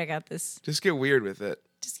right, I got this. just get weird with it.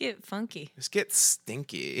 Just get funky. Just get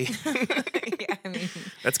stinky. Yeah, I mean,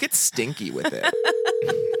 Let's get stinky with it.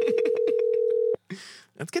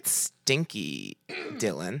 Let's get stinky,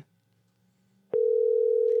 Dylan.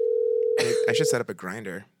 I should set up a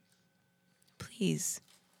grinder. please.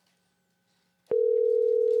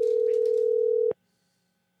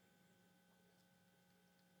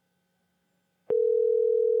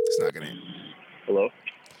 It's not gonna. Hello.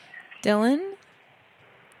 Dylan?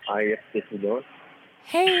 Hi, yes, this is Dylan.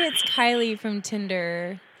 Hey, it's Kylie from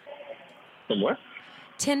Tinder. From what?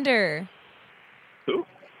 Tinder. Who?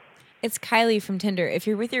 It's Kylie from Tinder. If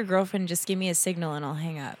you're with your girlfriend, just give me a signal and I'll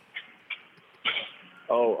hang up.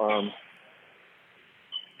 Oh,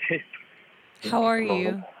 How are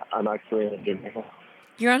you? I'm actually in a gym now.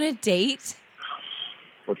 You're on a date?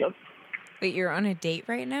 What's up? Wait, you're on a date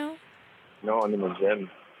right now? No, I'm in the gym.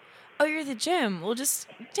 Oh, you're at the gym. Well, just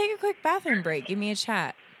take a quick bathroom break. Give me a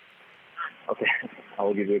chat. Okay, I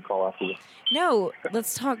will give you a call after this. No,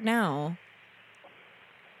 let's talk now.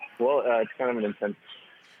 Well, it's kind of an intense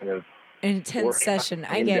kind of. An intense Work. session.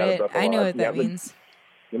 I You get gotta it. buckle I know up. what that Yeah, but- means.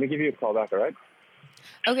 Let me give you a call back, all right?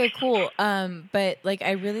 Okay, cool. But like,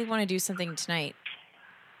 I really want to do something tonight.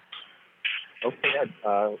 Okay,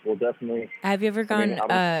 yeah, we'll definitely. Have you ever I mean,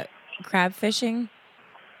 gone crab fishing?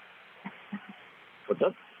 What's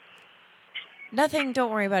up? Nothing.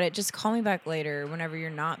 Don't worry about it. Just call me back later whenever you're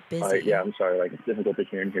not busy. All right, yeah, I'm sorry. Like, it's difficult to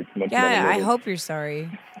hear in here too much. Yeah, I later. hope you're sorry.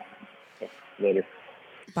 Later.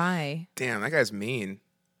 Bye. Damn, that guy's mean.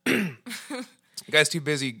 The guy's too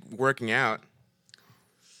busy working out.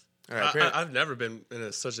 All right, I've never been in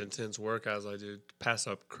such intense workout as I do. Pass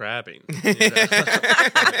up crabbing.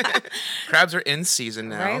 crabs are in season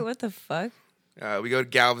now. Right? What the fuck? We go to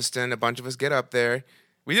Galveston. A bunch of us get up there.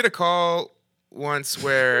 We did a call once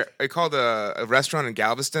where I called a restaurant in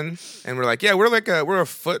Galveston, and we're like, yeah, we're a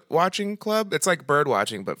foot watching club. It's like bird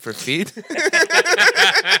watching, but for feet.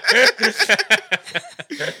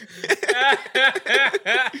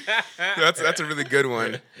 That's a really good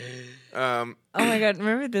one. Oh my god!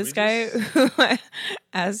 Remember this guy who I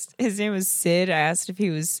asked? His name was Sid. I asked if he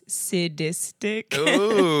was sadistic.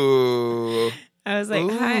 Ooh. I was like,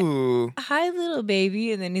 Ooh. hi, little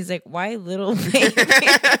baby," and then he's like, "Why, little baby?"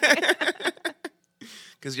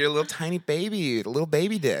 Because you're a little tiny baby, a little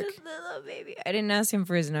baby dick. Little baby. I didn't ask him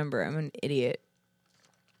for his number. I'm an idiot.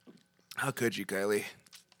 How could you, Kylie?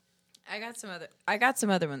 I got some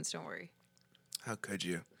other ones. Don't worry. How could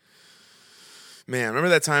you? Man, remember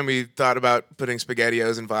that time we thought about putting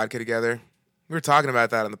SpaghettiOs and vodka together? We were talking about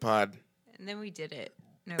that on the pod. And then we did it.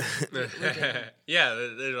 No, we didn't. Yeah,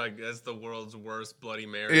 they're like, that's the world's worst Bloody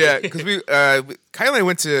Mary. Yeah, because Kylie and I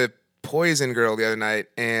went to Poison Girl the other night,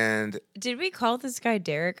 and Did we call this guy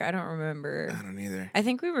Derek? I don't remember. I don't either. I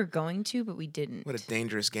think we were going to, but we didn't. What a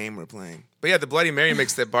dangerous game we're playing. But yeah, the Bloody Mary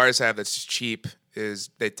mix that bars have that's just cheap is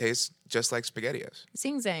they taste just like SpaghettiOs.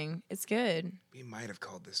 Sing Zang. It's good. We might have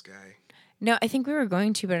called this guy. No, I think we were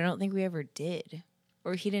going to, but I don't think we ever did.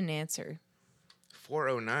 Or he didn't answer.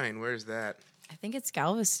 409, where's that? I think it's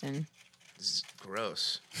Galveston. This is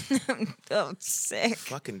gross. Oh, sick.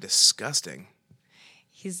 Fucking disgusting.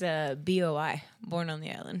 He's a BOI, born on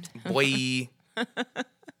the island. Boy.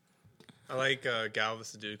 I like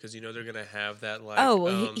Galveston, dude, because you know they're gonna have that like Oh,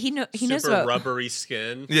 well, he knows super about- rubbery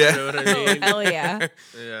skin. Yeah. You know what I mean? Hell yeah.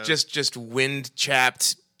 Yeah. Just wind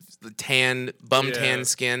chapped, bum tan Yeah.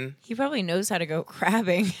 skin. He probably knows how to go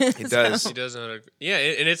crabbing. He does. He does know how to, yeah,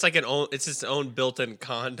 and it's like it's its own built-in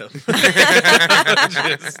condom. Just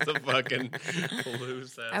to fucking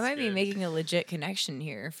lose that. I might be skin. making a legit connection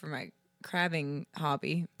here for my crabbing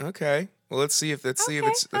hobby. Okay. Well, let's see if it's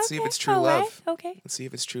true all love. right, okay. Let's see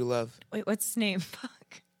if it's true love. Wait, what's his name?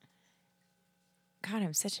 Fuck. God,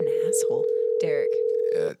 I'm such an asshole. Derek.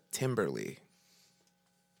 Timberly.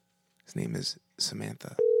 His name is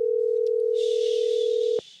Samantha.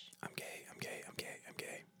 I'm gay. I'm gay. I'm gay. I'm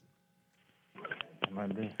gay.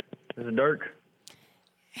 Might be. This is Dirk.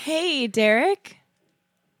 Hey, Derek.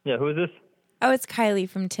 Yeah, who is this? Oh, it's Kylie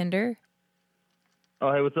from Tinder.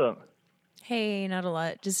 Oh, hey, what's up? Hey, not a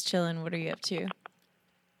lot. Just chilling. What are you up to?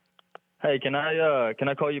 Hey, can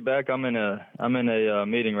I call you back? I'm in a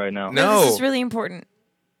meeting right now. No. This is really important.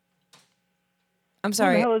 I'm Who the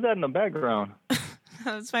sorry. hell is that in the background?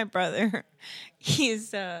 That's my brother.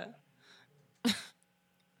 He's Yeah,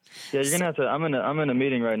 you're gonna have to. I'm in a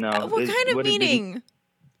meeting right now. what kind of did you- meeting?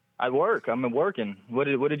 I work. I'm working. What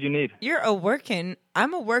did you need? You're a working.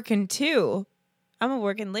 I'm a working too. I'm a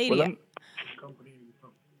working lady. Well,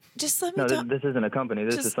 Just let me no, talk. this isn't a company.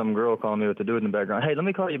 This Just- is some girl calling me with the dude in the background. Hey, let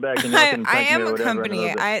me call you back. And y'all can I crank me am or a whatever in company.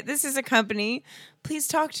 little bit. This is a company. Please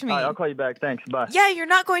talk to me. All right, I'll call you back. Thanks. Bye. Yeah, you're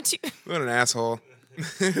not going to. What an asshole.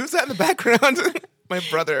 Who's that in the background? My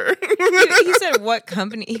brother. He said what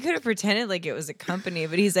company? He could have pretended like it was a company,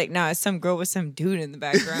 but he's like, nah, it's some girl with some dude in the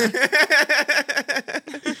background.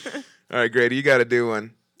 All right, Grady, you got to do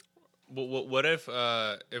one. What if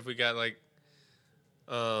we got like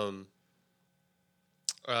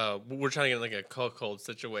we're trying to get in like a cold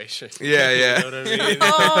situation. Yeah, yeah. You know what I mean?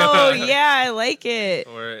 Oh yeah, I like it.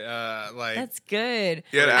 Or like That's good.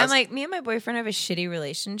 Yeah, to I'm ask- like, me and my boyfriend have a shitty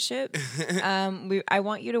relationship. I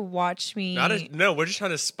want you to watch me. no, we're just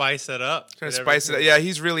trying to spice it up. Trying to and spice it up. everything. Yeah,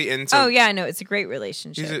 he's really into. Oh yeah, no, it's a great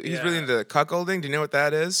relationship. He's Yeah. really into cuckolding. Do you know what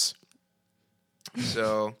that is?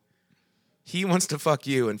 So he wants to fuck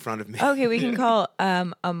you in front of me. Okay, we can call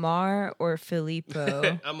Amar or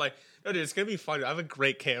Filippo. I'm like, No, dude, it's gonna be fun. I have a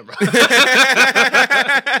great camera. Okay,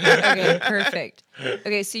 perfect.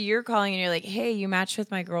 Okay, so you're calling and you're like, hey, you matched with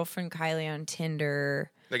my girlfriend Kylie on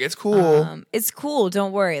Tinder. Like, it's cool. It's cool.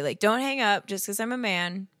 Don't worry. Like, don't hang up just because I'm a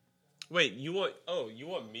man. Wait, you want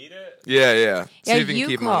me to? Yeah. Yeah, See if you you can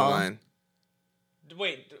keep him call. on the line.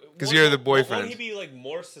 Wait, 'Cause you're the Won't boyfriend. he be like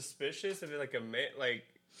more suspicious if it's like a man? Like,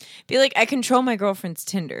 Be like, I control my girlfriend's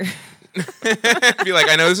Tinder. Be like,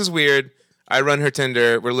 I know this is weird. I run her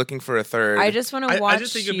Tinder. We're looking for a third. I just want to watch I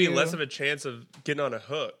just think it'd be you. less of a chance of getting on a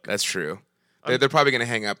hook. That's true. They're probably gonna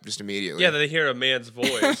hang up just immediately. Yeah, they hear a man's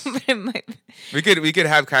voice. But it might- we could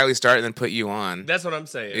have Kylie start and then put you on. That's what I'm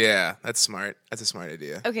saying. Yeah, that's smart. That's a smart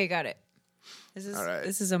idea. Okay, got it. All right.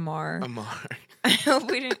 This is Amar. Amar.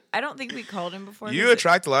 I don't think we called him before. You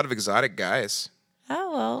attract a lot of exotic guys.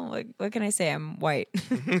 Oh well, what can I say? I'm white.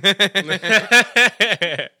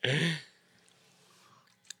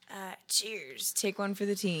 Cheers. Take one for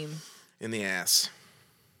the team. In the ass.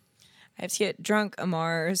 I have to get drunk,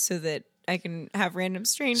 Amar, so that I can have random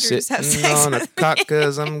strangers have Sitting sex on a with cock me.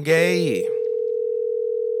 'cause I'm gay.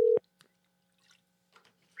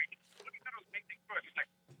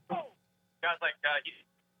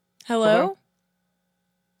 Hello,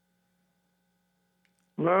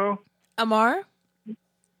 Hello. Amar.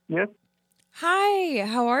 Yes, Hi.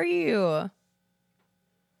 How are you?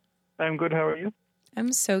 I'm good. How are you?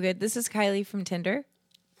 I'm so good. This is Kylie from Tinder.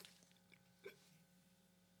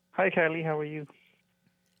 Hi, Kylie. How are you?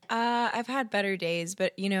 I've had better days,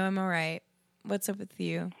 but I'm all right. What's up with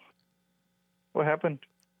you? What happened?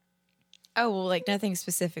 Oh, well, like nothing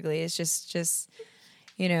specifically. It's just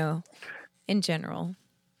in general.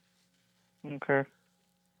 Okay.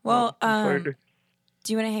 Well, I'm sorry to-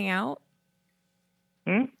 do you want to hang out?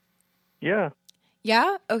 Yeah.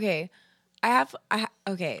 Yeah? Okay.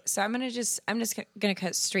 Okay, so I'm just gonna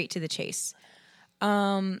cut straight to the chase.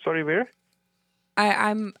 Sorry, where?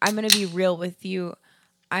 I'm gonna be real with you.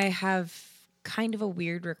 I have kind of a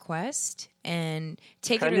weird request and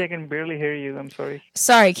take Kylie, it. I can barely hear you. I'm sorry.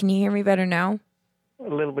 Sorry, can you hear me better now? A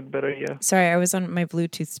little bit better, yeah. Sorry, I was on my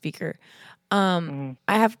Bluetooth speaker. I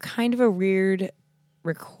have kind of a weird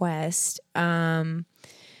request.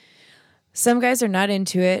 Some guys are not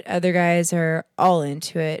into it. Other guys are all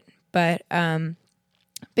into it. But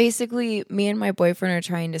basically, me and my boyfriend are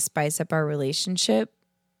trying to spice up our relationship.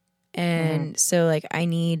 And so, like, I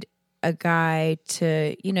need a guy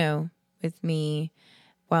to, with me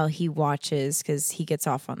while he watches because he gets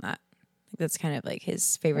off on that. That's kind of like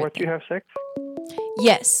his favorite What, thing. you have sex?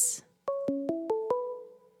 Yes.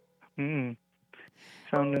 Sound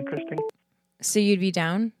interesting. So you'd be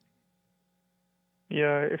down?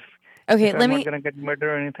 Yeah, if Okay, if let I'm me. not gonna get murdered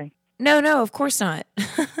or anything. No, of course not.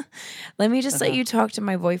 Let me just let you talk to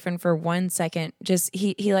my boyfriend for 1 second. Just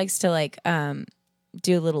he likes to like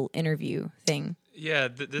do a little interview thing. Yeah,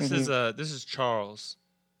 this is Charles.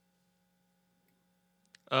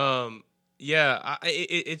 Yeah,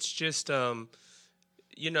 it's just Dude,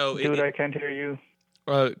 I can't hear you.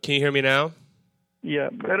 can you hear me now? Yeah,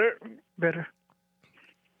 better.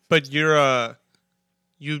 But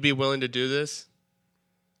you'd be willing to do this?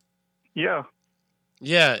 Yeah.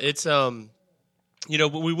 Yeah, it's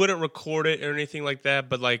we wouldn't record it or anything like that,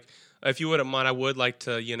 but like if you wouldn't mind, I would like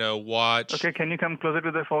to, watch. Okay, can you come closer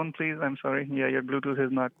to the phone, please? I'm sorry. Yeah, your Bluetooth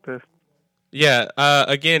is not the. Yeah,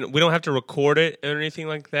 again, we don't have to record it or anything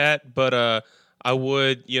like that, but I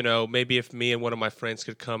would, maybe if me and one of my friends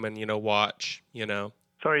could come and, watch,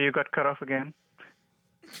 Sorry, you got cut off again.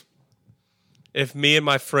 If me and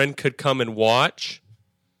my friend could come and watch,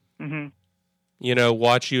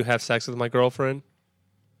 watch you have sex with my girlfriend.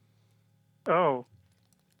 Oh.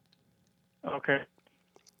 Okay.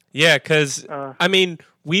 Yeah, because, I mean,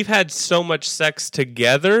 we've had so much sex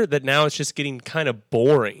together that now it's just getting kind of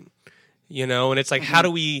boring, and it's like, how do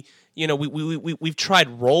we, we've tried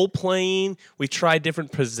role playing, we've tried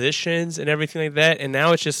different positions and everything like that, and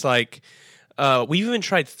now it's just like, we've even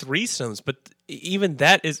tried threesomes, but even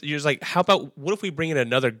that is, you're just like, how about, what if we bring in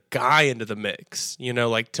another guy into the mix,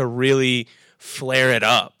 like to really flare it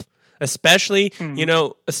up? Especially,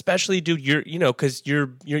 dude, you're, because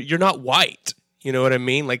you're not white. You know what I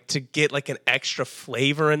mean? Like to get like an extra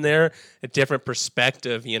flavor in there, a different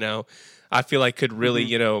perspective, I feel like could really,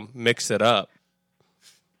 mix it up.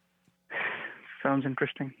 Sounds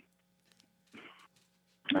interesting.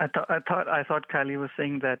 I thought Kylie was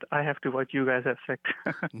saying that I have to watch you guys have sex.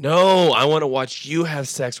 No, I want to watch you have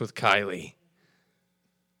sex with Kylie.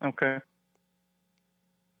 Okay.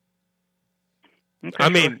 I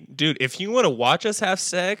mean, dude, if you want to watch us have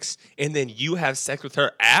sex and then you have sex with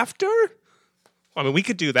her after, I mean, we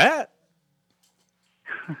could do that.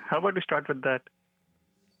 How about we start with that?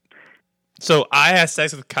 So I have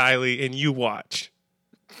sex with Kylie and you watch.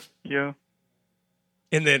 Yeah.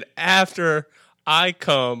 And then after I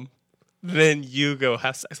come, then you go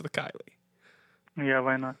have sex with Kylie. Yeah,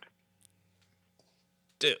 why not?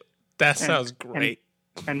 Dude, that sounds great.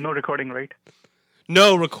 And no recording, right?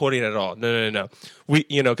 No recording at all. No. We,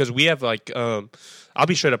 because we have like, I'll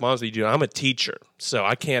be straight up honest with you, I'm a teacher, so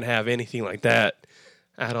I can't have anything like that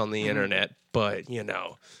out on the internet. But,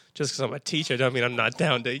 just because I'm a teacher doesn't mean I'm not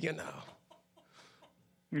down to,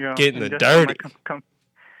 Yeah. get in the and dirty.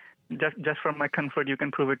 Just for my comfort, you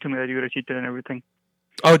can prove it to me that you're a cheater and everything.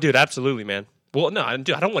 Oh, dude, absolutely, man. Well, no, I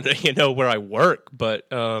don't want to know where I work, but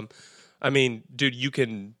I mean, dude, you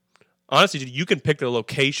can honestly, dude, you can pick the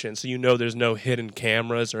location so there's no hidden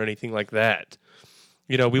cameras or anything like that.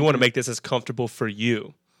 We want to make this as comfortable for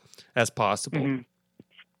you as possible.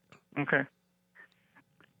 Mm-hmm. Okay.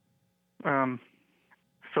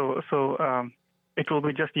 So it will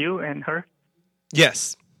be just you and her.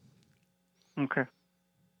 Yes. Okay.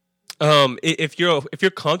 If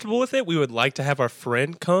you're comfortable with it, we would like to have our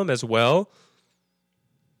friend come as well.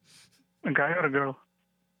 A guy or a girl?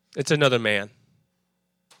 It's another man.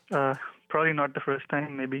 Probably not the first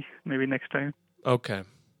time. Maybe next time. Okay.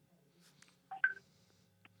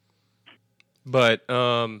 But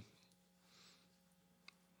do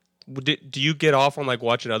you get off on like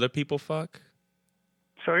watching other people fuck?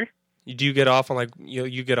 Sorry? Do you get off on like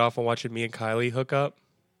you get off on watching me and Kylie hook up?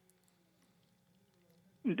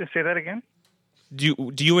 Just say that again. Do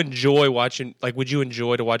you enjoy watching? Like, would you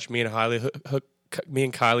enjoy to watch me and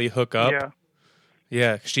Kylie hook up? Yeah.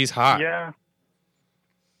 Yeah, she's hot. Yeah.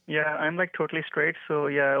 Yeah, I'm like totally straight, so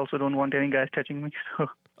yeah, I also don't want any guys touching me. So.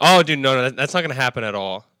 Oh, dude, no, that's not gonna happen at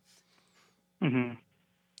all. Mm-hmm.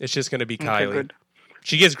 It's just gonna be Okay, Kylie. good.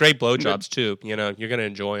 She gets great blowjobs too. You're gonna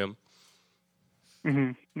enjoy them.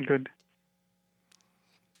 Mm-hmm. Good.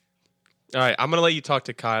 All right, I'm gonna let you talk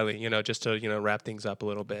to Kylie. Just to wrap things up a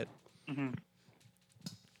little bit. Mm-hmm.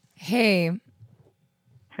 Hey,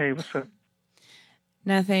 What's up?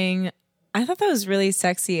 nothing. I thought that was really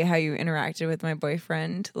sexy how you interacted with my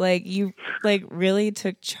boyfriend. Like you really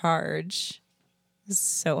took charge. It was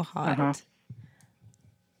so hot. Uh-huh.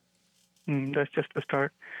 That's just the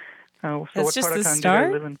start. So That's what just part of the town start? do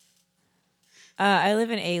you live in? I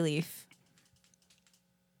live in A-Leaf.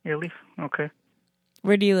 A-Leaf? Okay.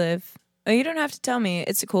 Where do you live? Oh, you don't have to tell me.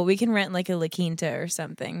 It's cool. We can rent like a La Quinta or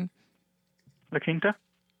something. La Quinta?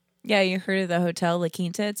 Yeah, you heard of the hotel La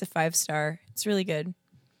Quinta? It's a 5-star. It's really good.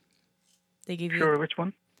 They give Sure, you which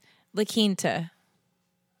one? La Quinta.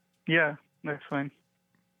 Yeah, that's fine.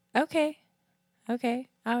 Okay. All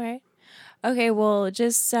right. Okay, well,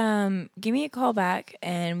 just give me a call back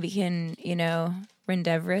and we can,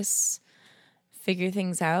 Rendevorous, figure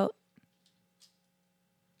things out.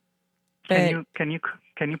 But, Can you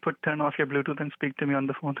turn off your Bluetooth and speak to me on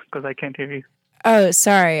the phone because I can't hear you. oh,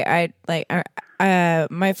 sorry.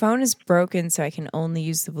 My phone is broken, so I can only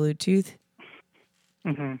use the Bluetooth.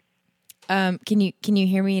 Mm-hmm. Can you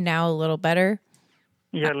hear me now a little better?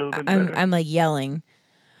 Yeah, a little bit better. I'm like yelling.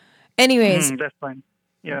 Anyways, that's fine.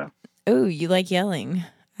 Yeah. oh, you like yelling.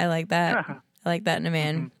 I like that. I like that in a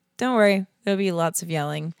man. Don't worry. There'll be lots of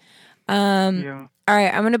yelling. Yeah. All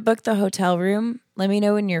right, I'm going to book the hotel room. Let me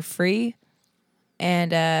know when you're free.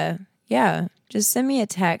 And yeah, just send me a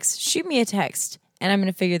text. Shoot me a text and I'm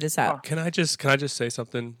going to figure this out. Can I just say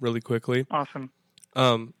something really quickly? Awesome.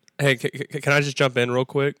 Hey, can I just jump in real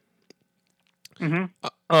quick?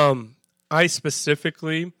 Mm-hmm. I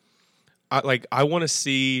specifically I want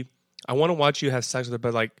to watch you have sex with her,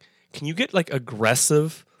 but like, can you get like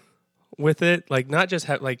aggressive with it? Like, not just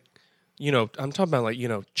have like, I'm talking about like,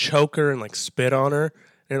 choke her and like spit on her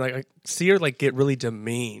and like see her like get really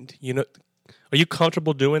demeaned. Are you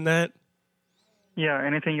comfortable doing that? Yeah.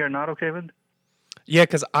 Anything you're not okay with? Yeah,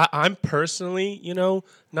 because I'm personally,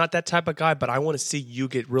 not that type of guy, but I want to see you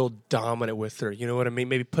get real dominant with her. You know what I mean?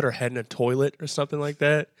 Maybe put her head in a toilet or something like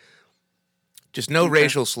that. Just no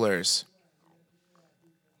racial slurs.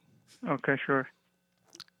 Okay, sure.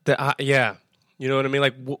 Yeah. You know what I mean?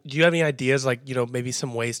 Like, do you have any ideas, like, maybe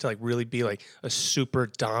some ways to, like, really be, like, a super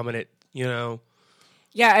dominant,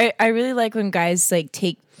 Yeah, I really like when guys, like,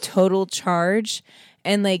 take total charge.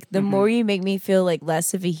 And, like, the more you make me feel, like,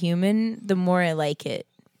 less of a human, the more I like it.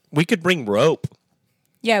 We could bring rope.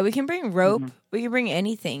 Yeah, we can bring rope. We can bring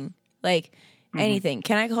anything. Like, anything.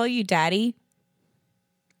 Can I call you daddy?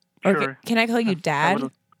 Or Sure. can I call you dad?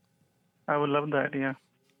 I would love that, yeah.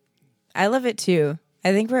 I love it, too.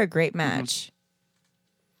 I think we're a great match.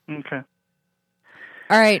 Okay.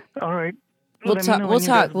 All right. All right. We'll Let me talk. know We'll when you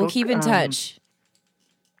guys talk. We'll book. keep in touch.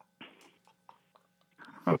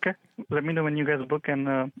 Okay. Let me know when you guys book and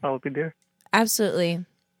I'll be there. Absolutely.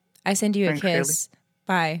 I send you a Thanks, kiss.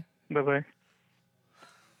 Bye. Bye-bye.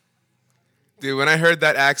 Dude, when I heard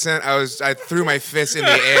that accent, I threw my fist in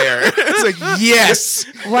the air. It's like, yes,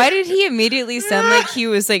 Why did he immediately sound like he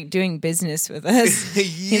was like doing business with us?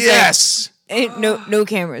 yes. No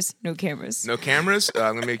cameras. No cameras. No cameras.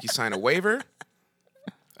 I'm gonna make you sign a waiver.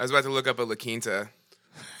 I was about to look up a La Quinta.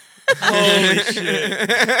 Holy shit.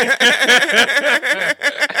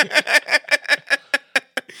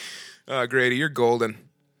 Grady, you're golden.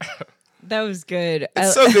 That was good.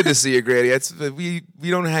 It's so good to see you, Grady. We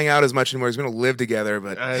don't hang out as much anymore. We're gonna live together,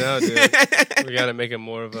 but I know, dude. We got to make it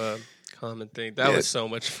more of a common thing. That was so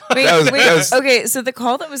much fun. Wait, that was- okay, so the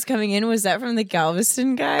call that was coming in, was that from the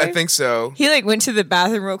Galveston guy? I think so. He like went to the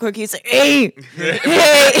bathroom real quick. He's like, hey,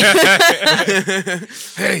 hey.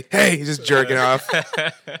 hey, he's just jerking off.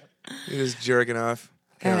 He's just jerking off.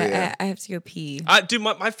 Hell yeah. I have to go pee. Dude,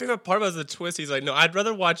 my favorite part was the twist. He's like, no, I'd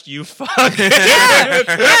rather watch you fuck. Yeah.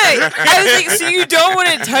 I was like, so you don't want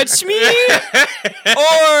to touch me?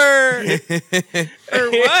 Or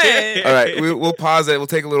what? All right, we'll pause it. We'll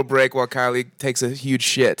take a little break while Kylie takes a huge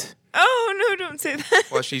shit. Oh, no, don't say that.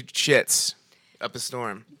 While she shits up a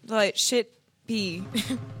storm. Like, shit, pee.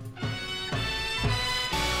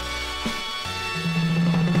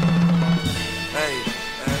 Hey.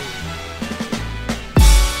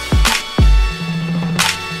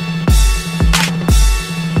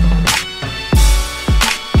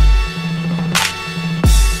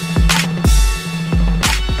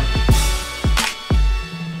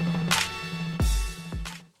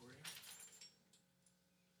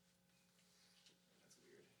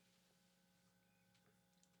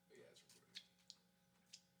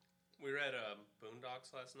 We read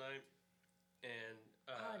Boondocks last night, and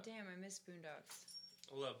Oh, damn, I miss Boondocks.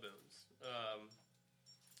 I love Boons.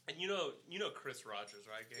 And you know Chris Rogers,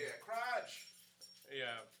 right, Gabe? Yeah, Crotch. Yeah.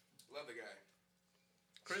 Love the guy.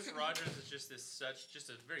 Chris Rogers is just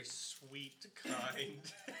a very sweet, kind,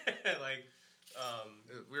 like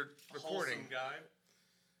We're recording. wholesome guy.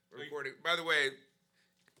 We're recording. By the way,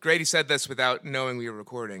 Grady said this without knowing we were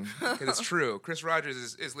recording, because it's true. Chris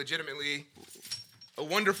Rogers is legitimately a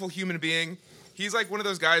wonderful human being. He's like one of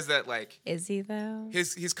those guys that like Is he though?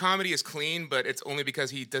 his comedy is clean, but it's only because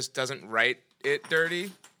he just doesn't write it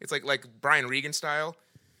dirty. It's like Brian Regan style,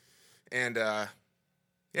 and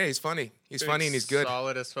yeah, he's funny. He's funny and he's good.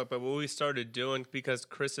 Solid as fuck. But what we started doing, because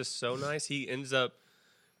Chris is so nice, he ends up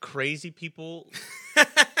crazy people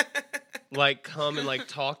like come and like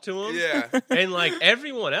talk to him. Yeah. And like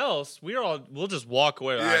everyone else, we'll just walk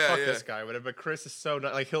away. Like, Yeah, fuck yeah. this guy, whatever. But Chris is so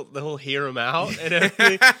nice. Like he'll hear him out and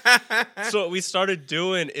everything. So what we started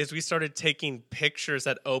doing is we started taking pictures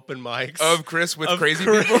at open mics Of Chris with of crazy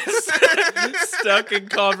Chris people. stuck in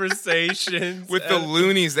conversations With the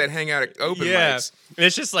loonies that hang out at open mics. And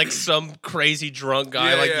it's just like some crazy drunk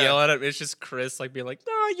guy Yeah. yelling at him. It's just Chris like being like,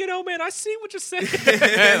 no, man, I see what you're saying.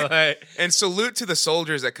 Like, And salute to the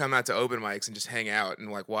soldiers that come out to open mics and just hang out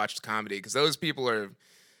and like watch comedy, because those people are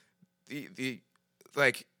the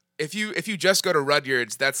like if you just go to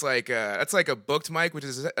Rudyard's, that's like a booked mic, which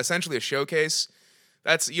is essentially a showcase.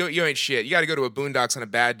 That's you ain't shit. You got to go to a Boondocks on a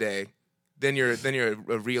bad day, then you're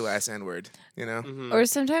a real ass N-word, you know. Mm-hmm. Or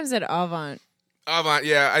sometimes at Avant. Avant,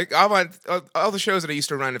 yeah, Avant. All the shows that I used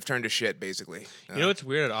to run have turned to shit, basically. you know what's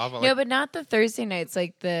weird at Avant? No, Like, but not the Thursday nights,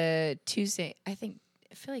 like the Tuesday. I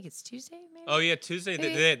feel like it's Tuesday, maybe? oh yeah, Tuesday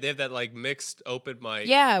Maybe. they have that like mixed open mic.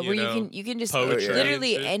 Yeah, you where know? you can just poetry and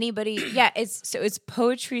literally shit. anybody. Yeah, it's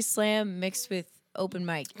poetry slam mixed with open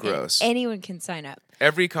mic. and Gross. anyone can sign up.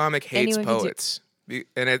 Every comic hates Anyone can do- poets,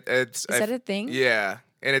 and it's Is that a thing? Yeah,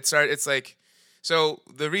 and it's like, so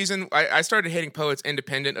the reason I started hating poets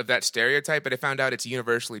independent of that stereotype, but I found out it's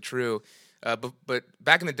universally true. But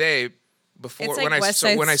back in the day, before It's like when West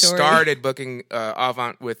Side I Story. started booking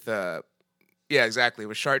Avant with yeah, exactly,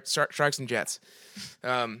 with Sharks and Jets,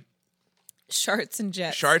 Sharts and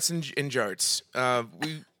jets. Sharts and Jarts.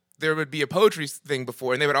 There would be a poetry thing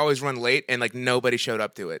before, and they would always run late, and like nobody showed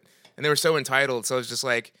up to it, and they were so entitled. So it was just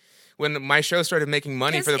like, when my show started making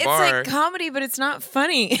money for the it's bar. like comedy, but it's not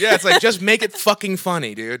funny. Yeah, it's like, just make it fucking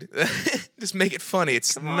funny, dude. Just make it funny.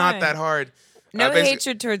 It's not on. that hard. No Basi-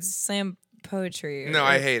 hatred towards slam poetry. No,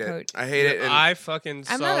 I hate it. I hate it. And I fucking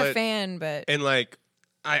I'm saw not a it, fan, but and like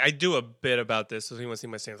I do a bit about this. So if anyone see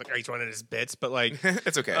my stand, like, he's running his bits, but like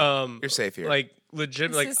it's okay. You're safe here. like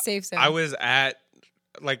legit, This like is safe zone. I was at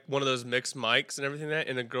like one of those mixed mics and everything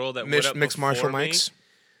and a girl that went up Mixed before Marshall me, mics.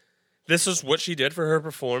 this is what she did for her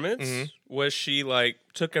performance. Mm-hmm. Was she like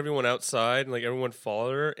took everyone outside and like everyone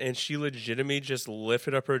followed her, and she legitimately just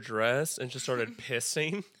lifted up her dress and just started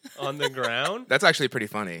pissing on the ground. That's actually pretty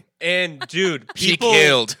funny. And dude, She people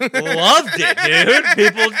killed. loved it,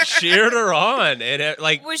 dude. People cheered her on, and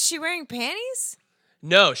like Was she wearing panties?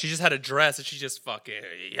 no, she just had a dress and she just fucking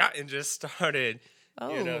and just started.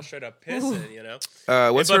 You know, Oh. straight up pissing, you know.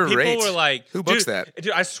 What's But her people rate? were like, Who books dude, that?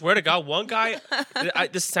 Dude, I swear to God, one guy,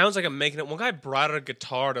 this sounds like I'm making it. One guy brought out a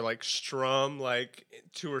guitar to like strum like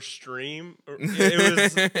to her stream.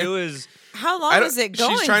 It was How I long don't- was it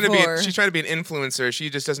going she's trying for? to be she's trying to be an influencer. She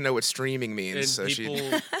just doesn't know what streaming means. and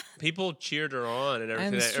So people cheered her on and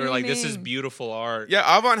everything. I'm They were like, "This is streaming. beautiful art."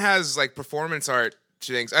 yeah, Avant has like perforance art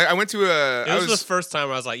things. I went to a. It I was was the first time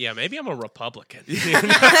I was like, "Yeah, maybe I'm a Republican."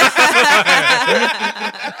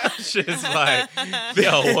 Just like,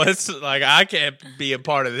 yo, what's like? I can't be a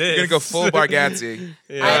part of this. gonna go full Bargatze.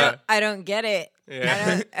 Yeah. I don't get it.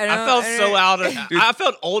 Yeah. I I felt so out of. I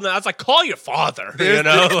felt old. I was like, "Call your father," you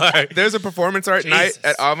know. Like, There's a performance art night Jesus.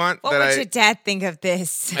 at Avant What that would I your dad think of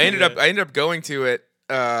this? I ended up going to it.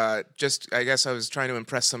 Just I guess I was trying to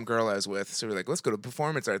impress some girl I was with. So we're like, let's go to a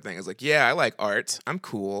performance art thing. I was like, yeah, I like art. I'm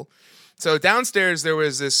cool. So downstairs there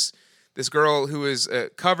was this girl who was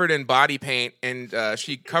covered in body paint, and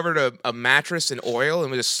she covered a mattress in oil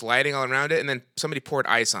and was just sliding all around it. And then somebody poured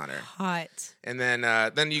ice on her. Hot. And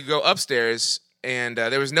then you go upstairs, and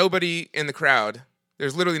there was nobody in the crowd.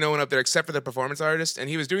 There's literally no one up there except for the performance artist, and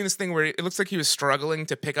he was doing this thing where it looks like he was struggling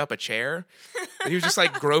to pick up a chair. And he was just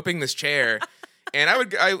like groping this chair. And I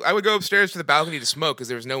would go upstairs to the balcony to smoke because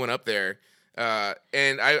there was no one up there.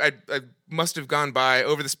 And I must have gone by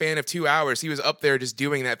over the span of 2 hours. He was up there just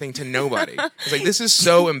doing that thing to nobody. I was like, this is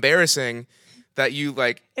so embarrassing that you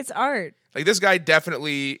like It's art. this guy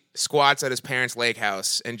definitely squats at his parents' lake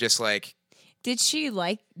house and just like Did she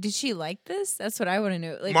like this? That's what I want to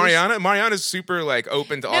know. Like Mariana's super like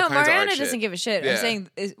open to all No, kinds of art Mariana shit. doesn't give a shit. Yeah. I'm saying,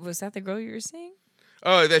 was that the girl you were saying?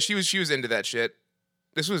 Oh, that she was into that shit.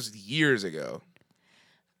 This was years ago.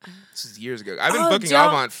 This is years ago. I've been Oh, booking y'all-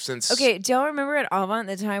 Avant since. Okay, do y'all remember at Avant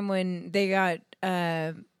the time when they got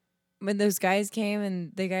when those guys came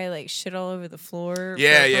and the guy like shit all over the floor?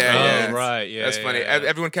 Yeah, for yeah, performance? yeah. right, yeah, That's yeah, funny. yeah.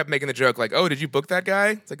 Everyone kept making the joke like, "Oh, did you book that guy?"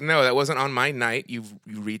 It's like, no, that wasn't on my night. You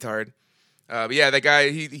retard. But yeah, that guy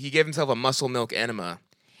he gave himself a muscle milk enema.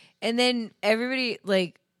 And then everybody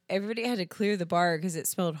had to clear the bar because it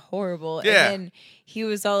smelled horrible. Yeah. And then he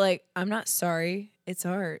was all like, "I'm not sorry. It's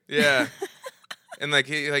art." Yeah. And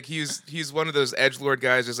he's one of those edgelord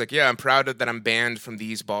guys who's like, yeah, I'm proud that I'm banned from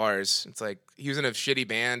these bars. It's like he was in a shitty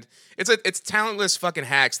band. It's talentless fucking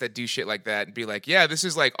hacks that do shit like that and be like, yeah, this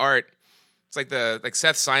is like art. It's like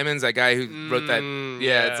Seth Simons, that guy who wrote that.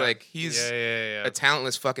 Yeah, it's like he's a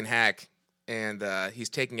talentless fucking hack, and he's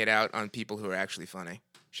taking it out on people who are actually funny.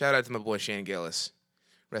 Shout out to my boy Shane Gillis.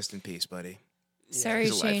 Rest in peace, buddy. Sorry,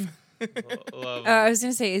 He's alive. Shane. Love I was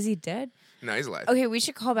gonna say, is he dead? No, he's alive. Okay, we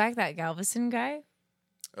should call back that Galveston guy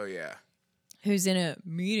Oh yeah. who's in a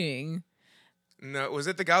meeting. No, was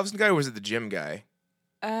it the Galveston guy or was it the gym guy?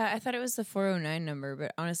 I thought it was the 409 number,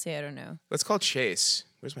 but honestly, I don't know. Let's call Chase.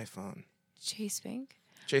 Where's my phone? Chase Bank?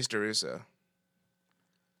 Chase DeRusso.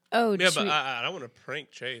 Oh, Yeah, should but we- I don't want to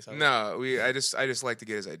prank Chase. No, I just like to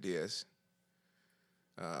get his ideas.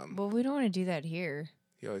 well, we don't want to do that here.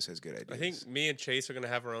 He always has good ideas. I think me and Chase are gonna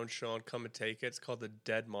have our own show on Come and Take It. It's called the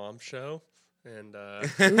Dead Mom Show, and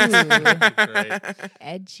great.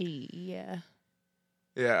 Edgy, yeah.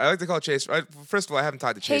 Yeah, I like to call Chase. First of all, I haven't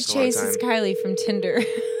talked to Hey, Chase in a long Chase, time. it's Kylie from Tinder.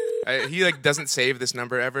 He like doesn't save this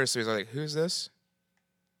number ever, so he's like, "Who's this?"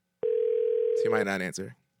 So he might not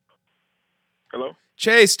answer. Hello?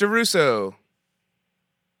 Chase DeRusso.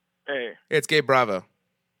 Hey. It's Gabe Bravo.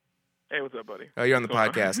 Hey, what's up, buddy? Oh, you're on the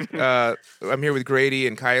What's going podcast. I'm here with Grady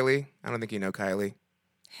and Kylie. I don't think you know Kylie.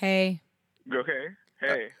 Hey. Okay.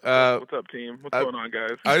 Hey. What's up, team? What's going on,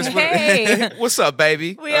 guys? I just Hey. What's up,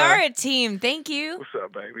 baby? We are a team. Thank you. What's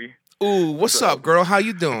up, baby? Ooh, what's up, girl? How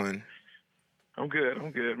you doing? I'm good,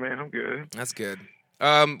 man. I'm good. That's good.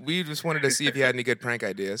 We just wanted to see if you had any good prank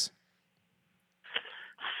ideas.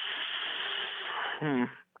 You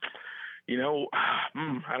know,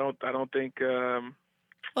 I don't think.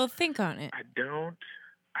 Well, think on it. I don't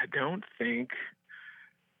think.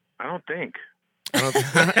 I don't think.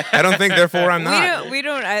 Therefore, I'm not. We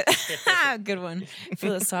don't. Good one.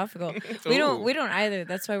 Philosophical. We don't either.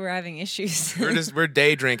 That's why we're having issues. We're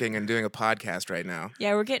day drinking and doing a podcast right now.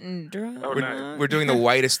 Yeah, we're getting drunk. Oh, nice. We're doing the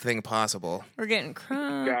whitest thing possible. We're getting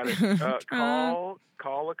crunk. Got it.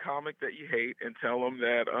 call a comic that you hate and tell them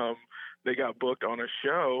that they got booked on a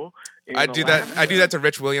show. I do that. I do that to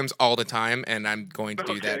Rich Williams all the time, and I'm going to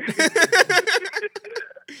do that.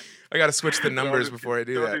 I got to switch the numbers before I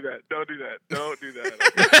do that. Don't do that. Don't do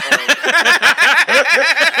that.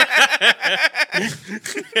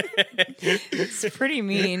 It's pretty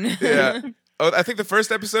mean. Yeah. Oh, I think the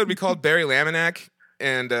first episode we called Barry Laminack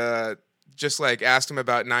and just like asked him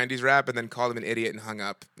about '90s rap, and then called him an idiot and hung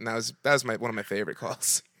up. And that was one of my favorite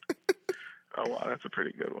calls. Oh wow, that's a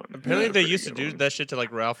pretty good one. Apparently, they used to do that shit to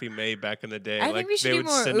like Ralphie May back in the day. I like think we should they do would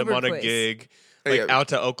more send him Uber on a quiz. gig, Oh, like yeah. out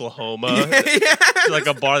to Oklahoma, to like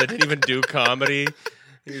a bar that didn't even do comedy.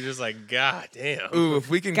 You're just like, God damn. Ooh, if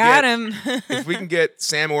we can Got get him. if we can get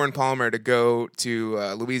Sam Oren Palmer to go to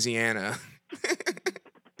Louisiana.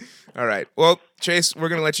 All right. Well, Chase, we're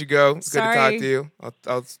gonna let you go. It's good to talk Sorry. to you.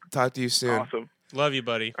 I'll talk to you soon. Awesome. Love you,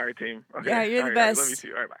 buddy. All right, team. Okay. Yeah, you're the All right, best. Love you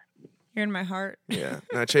too. All right, bye. You're in my heart. Yeah.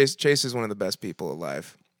 No, Chase is one of the best people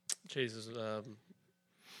alive. Chase is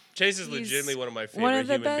He's legitimately one of my favorite one of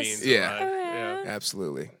the human best beings. Yeah. alive. Yeah.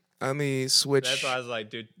 Absolutely. Let me switch. That's why I was like,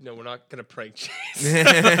 dude, no, we're not gonna prank Chase.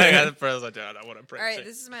 I was like, dude, I don't want to prank All right, Chase.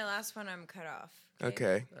 this is my last one. I'm cut off.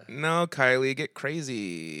 Okay. No, Kylie, get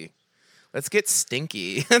crazy. Let's get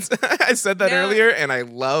stinky. I said that No. earlier, and I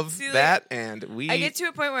love See, like, that. And I get to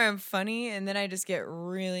a point where I'm funny, and then I just get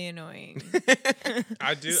really annoying.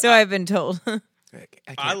 I do. So I've been told.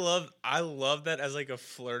 I love that as like a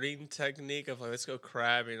flirting technique of like, let's go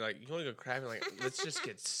crabbing. Like, you want to go crabbing? Like, let's just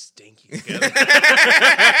get stinky together.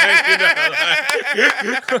 You know,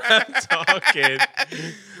 like, I'm talking.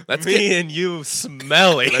 Let's Me get- and you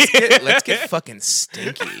smelly. let's get fucking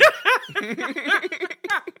stinky.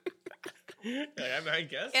 I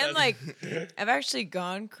guess. And that's- like, I've actually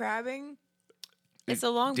gone crabbing. It's a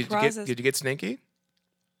long Did process. you get stinky?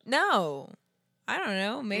 No, I don't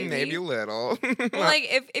know. Maybe. A little. Well, like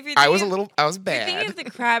if you're I was thinking I was If you're thinking bad. of the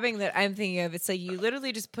crabbing that I'm thinking of, it's like you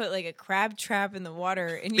literally just put like a crab trap in the water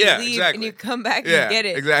and you Yeah, leave exactly. and you come back Yeah, and get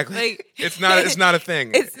it. exactly. Like It's not a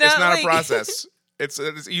thing. It's not a like- process. It's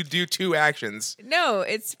you do two actions. No,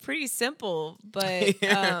 it's pretty simple, but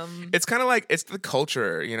Yeah. It's kind of like it's the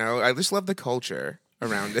culture, you know. I just love the culture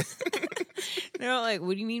around it. no, like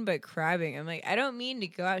what do you mean by crabbing? I'm like, I don't mean to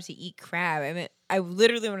go out to eat crab. I mean, I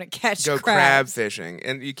literally want to catch Go crab crabs. fishing,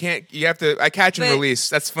 and you can't. You have to. I catch and But, release.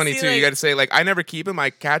 That's funny see, too. You like- got to say like I never keep them.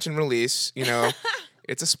 I catch and release. You know,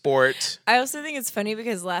 it's a sport. I also think it's funny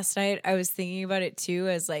because last night I was thinking about it too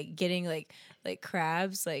as like getting like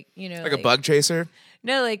crabs, like you know, Like a bug chaser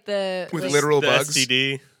No, like the with like, literal the bugs.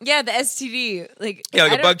 STD. Yeah, the STD. Like Yeah,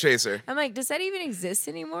 like I a don't- bug chaser. I'm like, does that even exist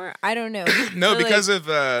anymore? I don't know. No, But, because like,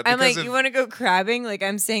 of I'm like, of you want to go crabbing? Like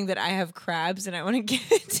I'm saying that I have crabs and I want to get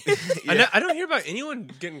it. I don't hear about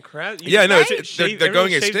anyone getting crabs. Yeah, no, Right? it's, they're Everyone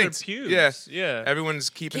going shaves their extinct. pubes. Yeah, yeah.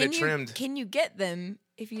 everyone's keeping it trimmed. Can you get them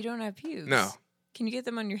if you don't have pubes? No. Can you get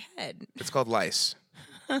them on your head? It's called lice.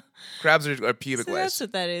 Crabs are pubic So lice. that's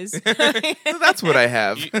what that is. So that's what I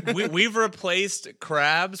have. We've replaced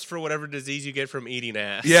crabs for whatever disease you get from eating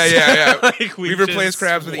ass. Yeah. Like, We've just replaced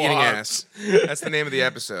crabs with eating swapped. ass. That's the name of the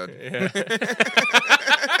episode.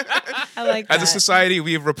 I like that. As a society,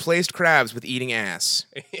 we have replaced crabs with eating ass,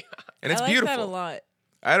 and it's I like beautiful. that a lot.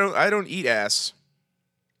 I don't eat ass.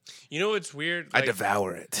 You know what's weird? I Like,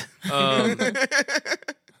 devour it.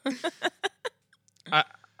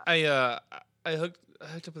 I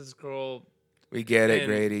hooked up with this girl. We get it, And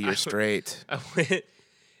Grady. You're I- straight. I went,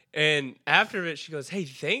 and after it, she goes, "Hey,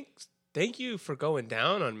 thank you for going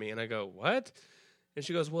down on me." And I go, "What?" And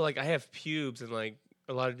she goes, "Well, like I have pubes, and like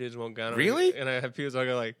a lot of dudes won't go on me." Really? And I have pubes. I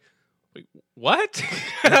go like, "Wait, what?"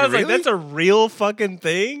 And I was like, Really? "That's a real fucking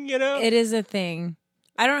thing," you know? It is a thing.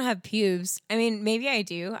 I don't have pubes. I mean, maybe I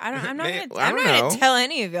do. I'm not May- gonna. I I'm don't not know. gonna tell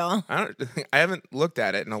any of y'all. I haven't looked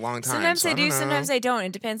at it in a long time. Sometimes so I do. don't know. Sometimes I don't.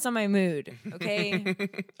 It depends on my mood. Okay.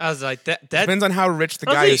 I was like, that Depends on how rich the I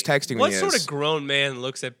was guy like, who's texting what me sort is. of grown man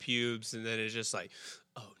looks at pubes and then is just like,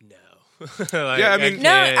 "Oh no." Like, Yeah, I mean- No,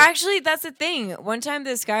 can't. actually, that's the thing. One time,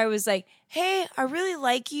 this guy was like, "Hey, I really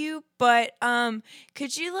like you, but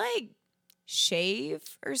could you like shave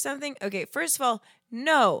or something?" Okay, first of all,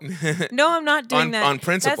 no, I'm not doing On- that on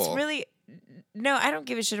principle. That's really no. I don't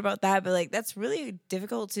give a shit about that, but like that's really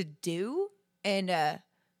difficult to do, and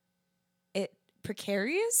it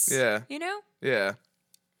precarious. Yeah. you know. Yeah.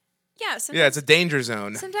 Yeah, sometimes, Yeah, it's a danger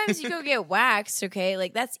zone. sometimes you go get waxed, okay?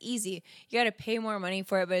 Like that's easy. You got to pay more money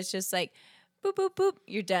for it, but it's just like boop boop boop,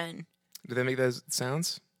 you're done. Do they make those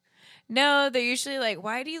sounds? No, they're usually like,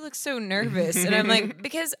 "Why do you look so nervous?" And I'm like,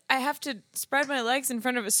 "Because I have to spread my legs in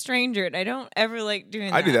front of a stranger, and I don't ever like doing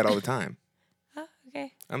that." I do that all the time. Oh,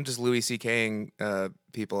 okay. I'm just Louis C.K.ing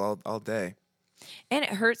people all day. And it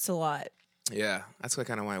hurts a lot. Yeah, that's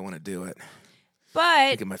kind of why I want to do it.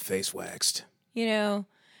 But Get my face waxed. you know,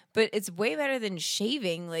 but it's way better than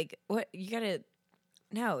shaving. Like what you gotta.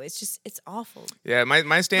 No, it's awful. Yeah, my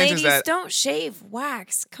stance Ladies, is that don't shave,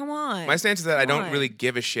 wax. Come on. my stance is that I Come don't on. really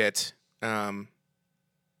give a shit. Yeah,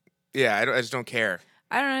 I just don't care.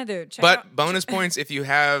 I don't either. But bonus points if you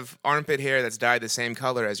have armpit hair that's dyed the same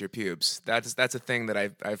color as your pubes. That's a thing that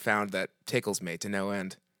I've found that tickles me to no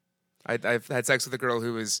end. I've had sex with a girl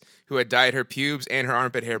who had dyed her pubes and her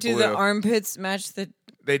armpit hair Do blue. the armpits match the?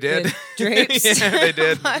 They did. the drapes? Yeah, they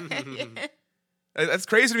did. That's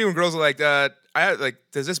crazy to me when girls are like,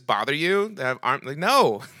 does this bother you? To have like,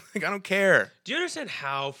 no, like I don't care. Do you understand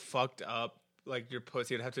how fucked up like your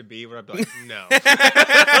pussy would have to be? Where I'd be like, no, like,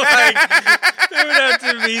 there would have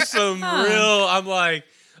to be some real. I'm like,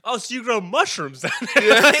 oh, so you grow mushrooms down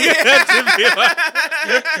there? Like, it'd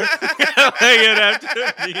have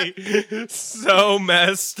to be so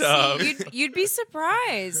messed up. See, you'd be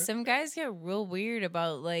surprised. Some guys get real weird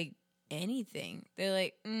about like anything. They're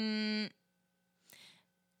like,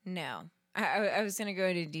 no. I was gonna go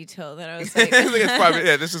into detail. Then I was like, I think it's probably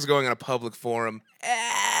this is going on a public forum.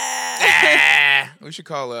 We should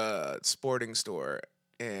call a sporting store.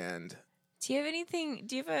 And do you have anything?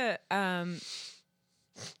 Do you have a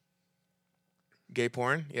gay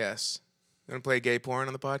porn? Yes. You want to play gay porn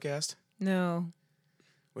on the podcast? No.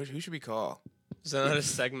 Who should we call? Is that not a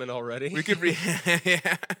segment already? We could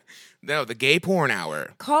yeah. No, the gay porn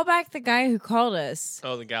hour. Call back the guy who called us.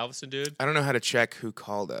 Oh, the Galveston dude? I don't know how to check who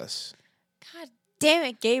called us. God damn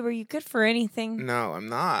it, Gabe. Are you good for anything? No, I'm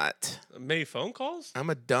not. Maybe phone calls? I'm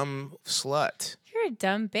a dumb slut. You're a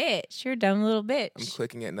dumb bitch. You're a dumb little bitch. I'm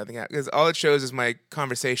clicking it, nothing because all it shows is my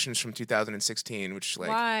conversations from 2016, which is like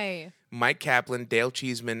Why? Mike Kaplan, Dale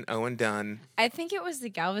Cheeseman, Owen Dunn. I think it was the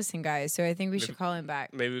Galveston guy, so I think we should call him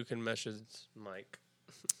back. Maybe we can message Mike.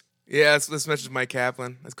 Yeah, let's message Mike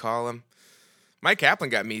Kaplan. Let's call him. Mike Kaplan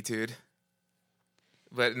got Me Too'd,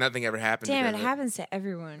 but nothing ever happened. Damn, it because of happens to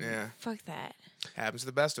everyone. Yeah. Fuck that. Happens to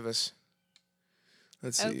the best of us.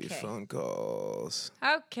 Let's see. Okay. Phone calls.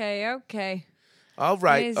 Okay. All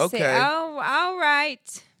right. Let me see. Okay. Oh, all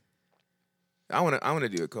right. I wanna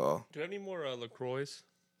do a call. Do you have any more LaCroix?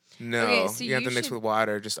 No, Okay, so you have you to mix should- with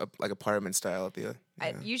water, just like apartment style at the.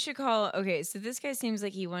 Yeah. You should call. Okay, so this guy seems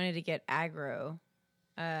like he wanted to get aggro,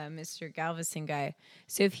 Mr. Galveston guy.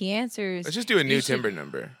 So if he answers, Let's just do a new you should- timber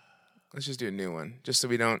number. Let's just do a new one, just so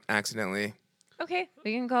we don't accidentally. Okay,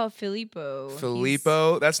 we can call Filippo.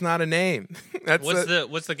 Filippo, that's not a name. That's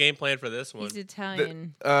What's the game plan for this one? He's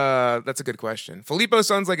Italian. That's a good question. Filippo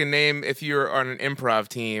sounds like a name if you're on an improv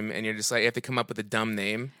team and you're just like you have to come up with a dumb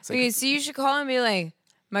name. It's like, Okay, so you should call him and be like,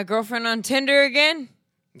 "My girlfriend on Tinder again."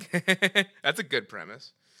 that's a good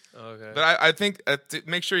premise. Okay. But I think to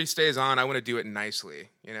make sure he stays on, I want to do it nicely.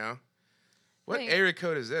 You know, what Wait. area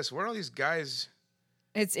code is this? Where are all these guys?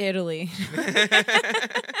 It's Italy.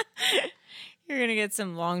 You're gonna get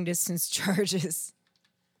some long distance charges.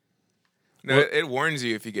 No, it warns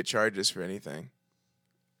you if you get charges for anything.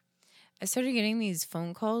 I started getting these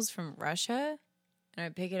phone calls from Russia, and I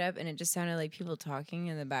pick it up, and it just sounded like people talking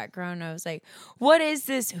in the background. I was like, "What is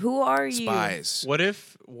this? Who are you?" Spies. What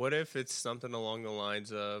if it's something along the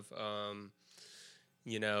lines of,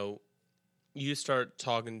 you start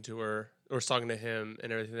talking to her or talking to him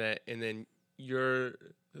and everything and then you're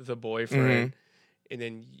the boyfriend, and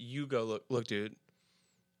then you go, look, dude,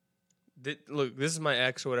 look, this is my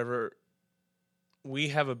ex or whatever. We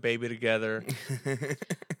have a baby together.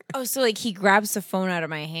 Oh, so like he grabs the phone out of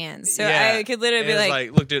my hands, so Yeah. I could literally And be it's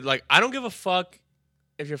like, look, dude, like I don't give a fuck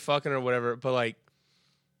if you're fucking or whatever, but like,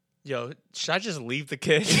 yo, should I just leave the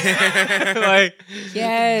kid? Like,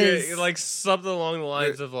 Yes. like something along the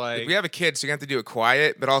lines of like, We have a kid, so you have to do it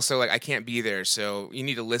quiet, but also like I can't be there, so you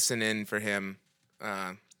need to listen in for him.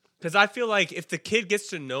 because I feel like if the kid gets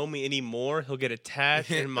to know me anymore, he'll get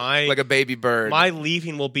attached, and my like a baby bird. my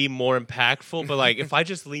leaving will be more impactful. But like, if I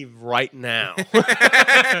just leave right now, "You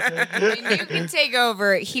can take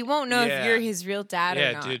over." He won't know Yeah. if you're his real dad or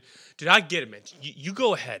yeah, not. dude, I get it, man. You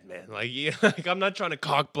go ahead, man. Like, like I'm not trying to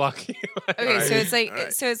cock block you. Okay, so it's like,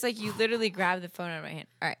 Alright. so it's like you literally grab the phone out of my hand.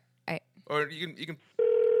 All right. Or you can.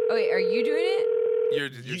 Oh wait, are you doing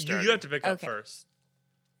it? You're starting. you have to pick up Okay. first.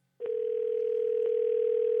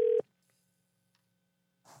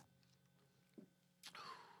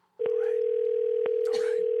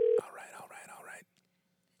 All right.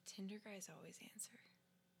 Tinder guys always answer.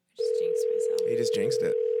 I just jinxed myself. He just jinxed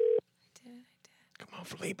it. I did. Come on,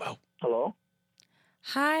 Filippo. Hello?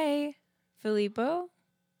 Hi, Filippo.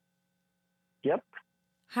 Yep.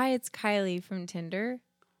 Hi, it's Kylie from Tinder.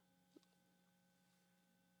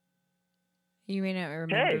 You may not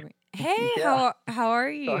remember Hey. me. Hey, Yeah. how are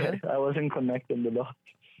you? Sorry, I wasn't connecting the dots.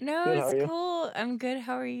 No, Good, how it's are you? cool. I'm good.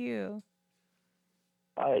 How are you?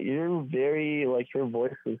 You're very your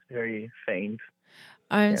voice is very faint.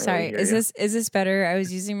 I'm Can't really sorry. hear Is you. this better? I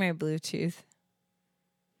was using my Bluetooth.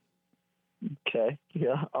 Okay,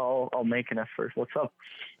 yeah, I'll make an effort. What's up?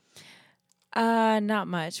 Not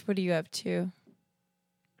much. What are you up to?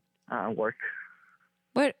 Work.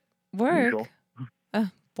 What work? Usual.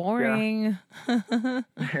 Boring. Yeah,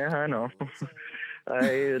 I know.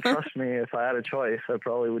 Trust me, if I had a choice, I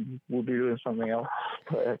probably would be doing something else.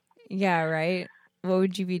 But Yeah, right. What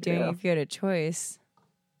would you be doing Yeah. if you had a choice?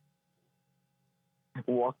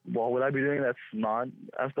 what would I be doing that's not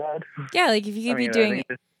as bad? Yeah, like if you could I be mean, I doing think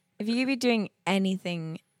it's- if you could be doing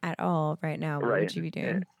anything at all right now, what right. would you be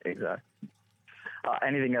doing? Exactly.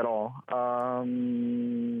 Anything at all.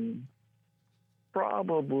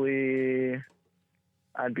 Probably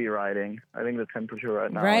I'd be riding. I think the temperature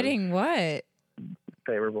right now Riding is what?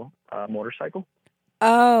 favorable. Motorcycle.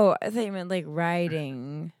 Oh, I thought you meant like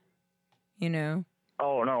riding. You know.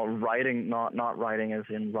 Oh no, writing, not writing as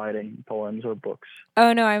in writing poems or books.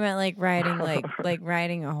 Oh no, I meant like riding like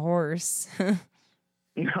riding a horse.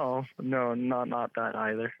 No, not that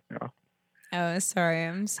either. No. Oh, sorry.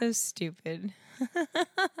 I'm so stupid.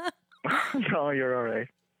 No, you're all right.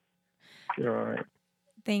 You're all right.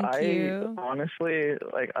 Thank you. Honestly,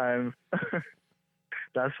 I'm.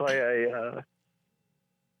 That's why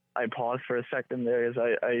I paused for a second there, as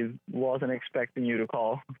I wasn't expecting you to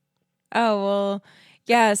call. Oh, well,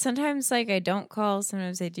 yeah, sometimes like I don't call,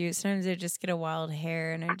 sometimes I do. Sometimes I just get a wild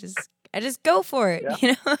hair and I just go for it. Yeah. You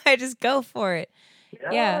know, I just go for it.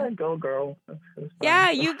 Yeah. Go girl. That's fine.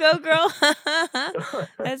 Yeah, you go, girl.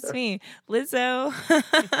 That's me. Lizzo.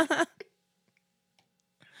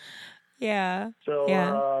 Yeah. So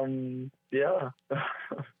Yeah. yeah.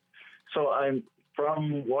 So I'm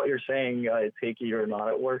from what you're saying, I take it you're not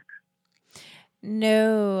at work.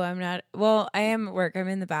 No, I'm not. Well, I am at work. I'm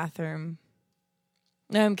in the bathroom.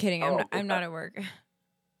 No, I'm kidding. I'm not at work.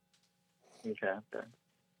 Okay,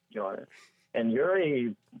 got it. And you're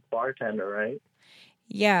a bartender, right?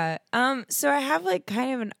 Yeah. So I have like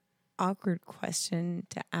kind of an awkward question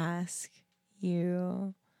to ask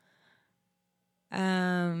you.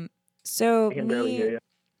 So I can barely hear you.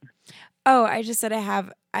 Oh, I just said I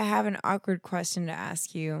have an awkward question to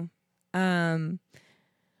ask you. So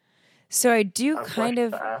I do kind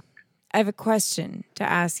of I have a question to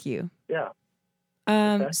ask you. Yeah.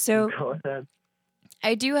 So Go ahead.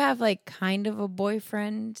 I do have like kind of a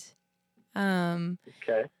boyfriend.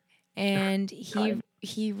 Okay. And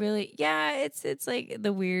he really, yeah, it's like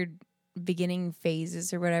the weird beginning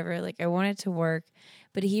phases or whatever. Like I want it to work,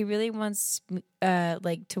 but he really wants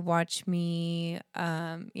like to watch me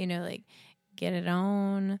you know, like get it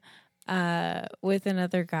on with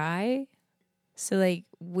another guy. So like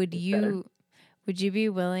would you be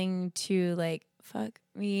willing to like fuck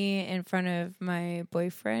me in front of my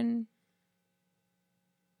boyfriend?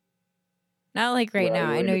 Not like right now.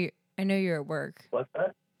 I know you're at work. What's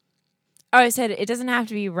that? Oh, I said it doesn't have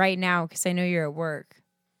to be right now because I know you're at work.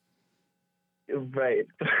 Right.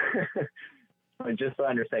 I just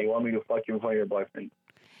understand. You want me to fuck you in front of your boyfriend?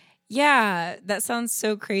 Yeah, that sounds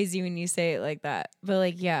so crazy when you say it like that. But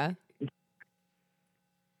like, yeah.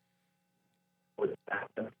 Would that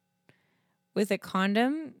happen? With a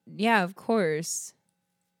condom? Yeah, of course.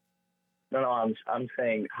 No, I'm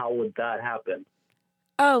saying, how would that happen?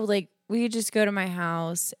 Oh, like we could just go to my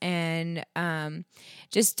house and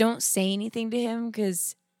just don't say anything to him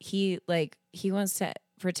because he wants to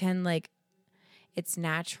pretend like it's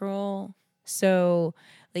natural. So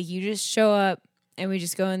like you just show up and we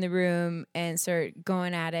just go in the room and start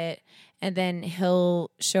going at it, and then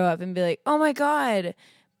he'll show up and be like, "Oh my God,"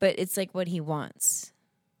 but it's like what he wants.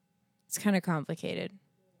 It's kind of complicated.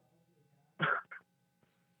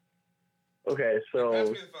 Okay,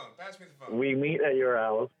 so Pass me the phone. we meet at your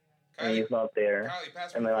house and he's not there, Kylie,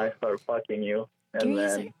 pass me and the then I phone. start fucking you, Give and me a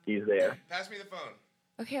then sec. he's there. Pass me the phone.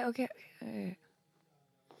 Okay.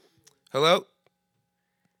 Hello?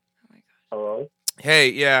 Hello? Hey,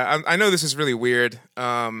 yeah, I know this is really weird.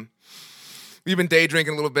 We've been day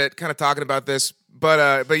drinking a little bit, kind of talking about this,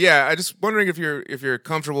 but yeah, I just wondering if you're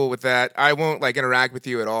comfortable with that. I won't like interact with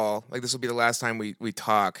you at all. Like this will be the last time we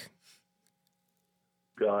talk.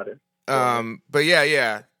 Got it. But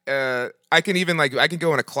yeah. I can even I can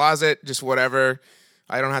go in a closet, just whatever.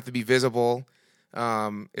 I don't have to be visible.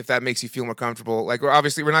 If that makes you feel more comfortable. Like we're not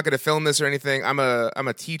going to film this or anything. I'm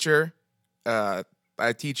a teacher. I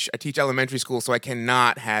teach elementary school, so I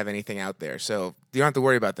cannot have anything out there. So you don't have to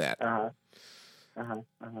worry about that.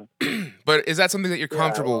 But is that something that you're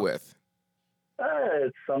comfortable with?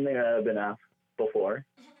 It's something I've been asked before.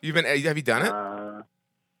 Have you done it?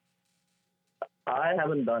 I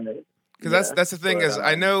haven't done it. Because that's the thing but, is,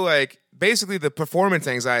 I know like basically the performance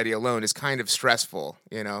anxiety alone is kind of stressful,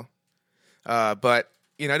 you know. But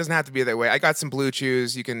you know, it doesn't have to be that way. I got some Blue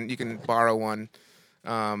Chews. You can borrow one.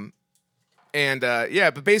 But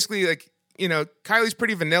basically like, you know, Kylie's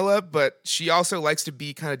pretty vanilla, but she also likes to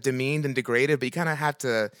be kind of demeaned and degraded. But you kind of have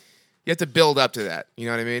to build up to that. You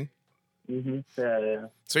know what I mean? Mm-hmm. Yeah.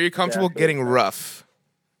 So you're comfortable getting rough.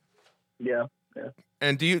 Yeah.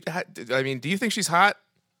 And do you think she's hot?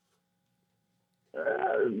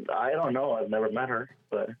 I don't know. I've never met her,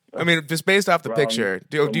 but I mean, just based off the picture,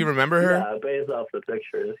 do you remember her? Yeah, based off the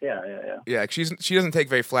pictures. Yeah. Yeah, she doesn't take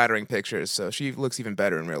very flattering pictures, so she looks even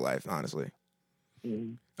better in real life, honestly.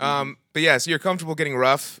 Mm-hmm. But yeah, so you're comfortable getting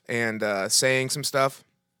rough and saying some stuff.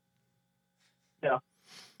 Yeah.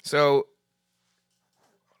 So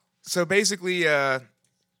basically, I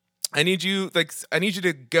need you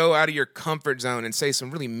to go out of your comfort zone and say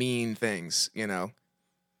some really mean things, you know.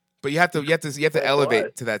 But you have to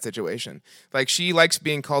elevate to that situation. Like she likes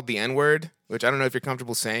being called the N-word, which I don't know if you're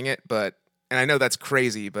comfortable saying it, and I know that's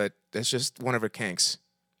crazy, but that's just one of her kinks.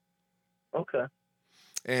 Okay.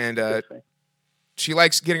 And she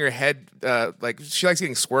likes getting her head she likes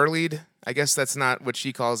getting swirlied. I guess that's not what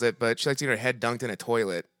she calls it, but she likes getting her head dunked in a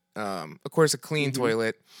toilet. Of course, a clean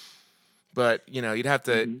toilet. But you know, you'd have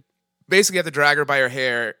to basically have to drag her by her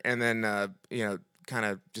hair, and then you know, kind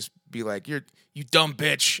of just be like, "You dumb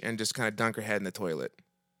bitch," and just kind of dunk her head in the toilet.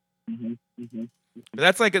 But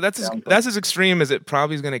that's as extreme as it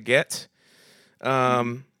probably is gonna get. Do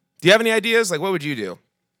you have any ideas? Like, what would you do?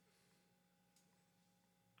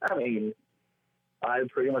 I mean, I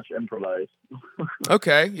pretty much improvise.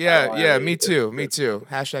 Okay. Yeah. Me too. Me too.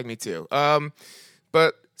 Hashtag me too.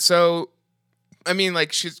 But so, I mean,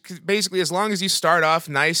 like, she's basically, as long as you start off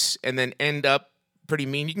nice and then end up pretty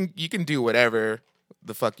mean, you can do whatever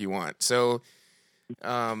the fuck you want. So,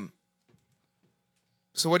 what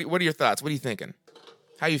are your thoughts? What are you thinking?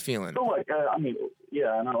 How you feeling? So, like, I mean,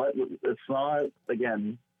 yeah, no, it's not,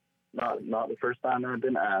 again, not the first time I've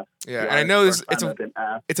been asked. Yeah, and I know it's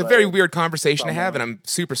a very weird conversation to have, and I'm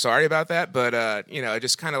super sorry about that. But you know, I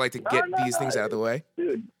just kind of like to get these things out of the way.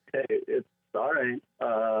 Dude, hey, it's all right.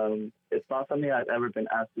 It's not something I've ever been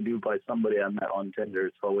asked to do by somebody I met on Tinder.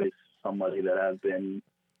 It's always somebody that I've been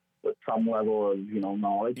with some level of, you know,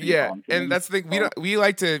 knowledge. Yeah, and that's the thing.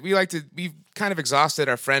 We've kind of exhausted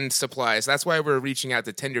our friend supplies. That's why we're reaching out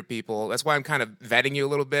to Tinder people. That's why I'm kind of vetting you a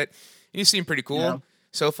little bit. You seem pretty cool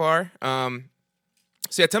so far. So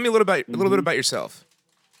yeah, tell me a little bit about yourself.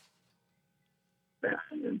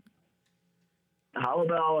 How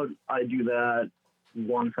about I do that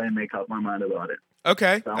once I make up my mind about it?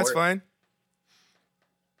 Okay, that's fine.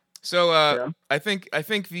 So I think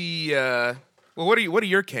the well, what are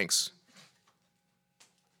your kinks?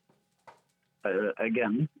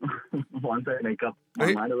 Again, once I make up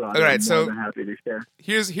my mind about it, all right, I'm more than happy to share.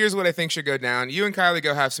 Here's what I think should go down. You and Kylie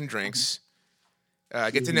go have some drinks,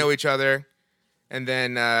 get to know each other, and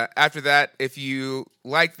then after that, if you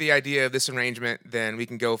like the idea of this arrangement, then we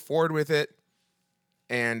can go forward with it.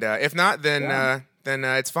 And if not, then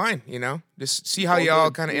it's fine. You know, just see how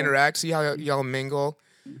y'all kind of interact, see how y'all mingle.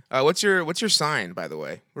 What's your sign, by the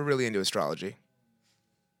way? We're really into astrology.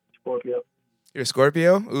 Scorpio. You're a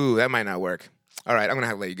Scorpio? Ooh, that might not work. All right, I'm gonna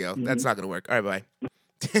have to let you go. That's not gonna work. All right,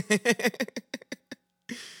 bye.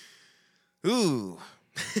 Ooh.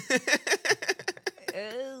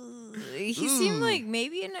 He seemed like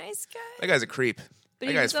maybe a nice guy. That guy's a creep. But that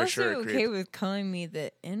he guy's was for sure also a creep. okay with calling me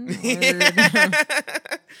the N-word.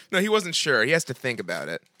 No, he wasn't sure. He has to think about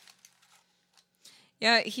it.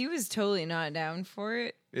 Yeah, he was totally not down for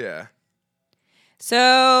it. Yeah.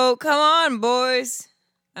 So, come on, boys.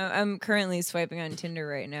 I'm currently swiping on Tinder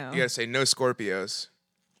right now. You gotta say no Scorpios.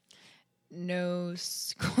 No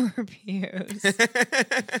Scorpios.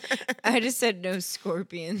 I just said no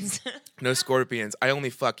scorpions. No scorpions. I only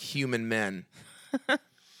fuck human men.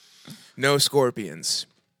 No scorpions.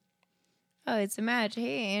 Oh, it's a match.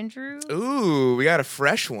 Hey, Andrew. Ooh, we got a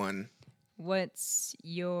fresh one. What's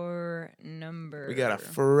your number? We got a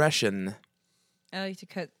freshen. I like to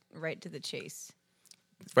cut right to the chase.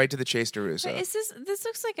 Right to the chase, DeRusso. But this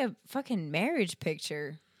looks like a fucking marriage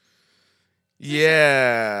picture.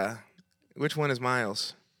 Yeah. Which one is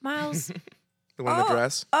Miles? Miles. The one in the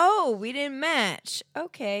dress? Oh, we didn't match.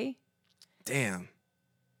 Okay. Damn.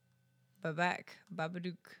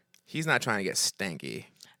 Babadook. He's not trying to get stanky.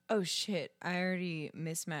 Oh, shit. I already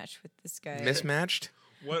mismatched with this guy. Mismatched?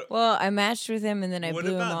 Well, I matched with him and then I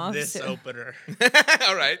blew him off. This opener?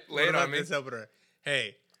 All right. Lay it on me. This opener.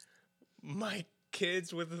 Hey, my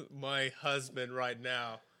kids with my husband right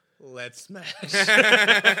now. Let's smash.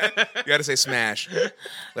 You gotta say smash.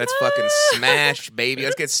 Let's fucking smash, baby.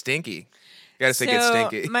 Let's get stinky. You gotta say get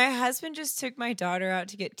stinky. My husband just took my daughter out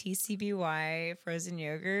to get TCBY frozen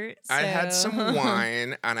yogurt. I had so- some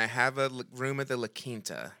wine, and I have a room at the La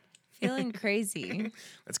Quinta. Feeling crazy.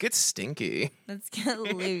 Let's get stinky. Let's get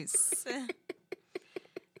loose.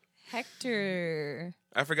 Hector.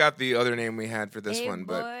 I forgot the other name we had for this Hey, one,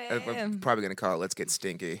 but boy. I'm probably gonna call it "Let's Get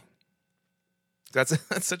Stinky." That's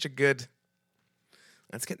such a good.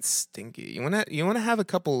 Let's get stinky. You wanna have a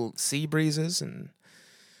couple sea breezes and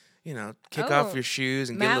kick off Oh, your shoes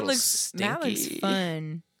and get a Matt little looks stinky. Matt looks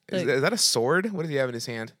fun. Is that a sword? What does he have in his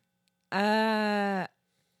hand? I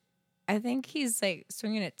think he's like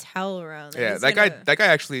swinging a towel around. Like Yeah, he's that gonna- guy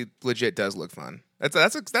actually legit does look fun. That's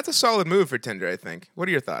a solid move for Tinder, I think. What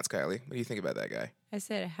are your thoughts, Kylie? What do you think about that guy? I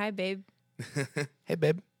said, "Hi, babe. Hey,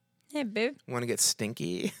 babe. Hey, babe." Want to get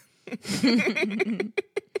stinky?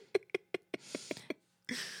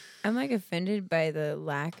 I'm like offended by the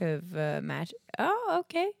lack of match. Oh,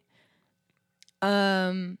 okay.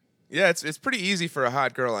 Yeah, it's pretty easy for a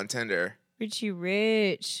hot girl on Tinder. Richie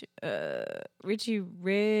Rich. Richie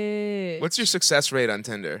Rich. What's your success rate on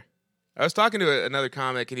Tinder? I was talking to another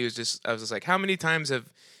comic, and I was just like, how many times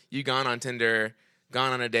have you gone on Tinder,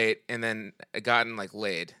 gone on a date, and then gotten like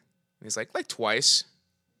laid? And he's like twice.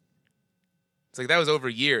 It's like that was over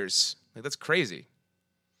years. Like that's crazy.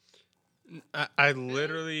 I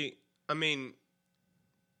literally,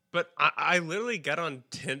 but I literally got on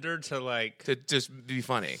Tinder to just be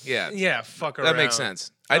funny. Yeah. Yeah, fuck around. That makes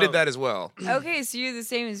sense. I did that as well. Okay, so you're the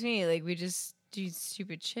same as me. Like we just do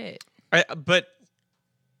stupid shit. But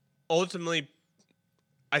ultimately,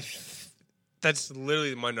 that's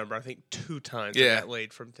literally my number. I think 2 times I got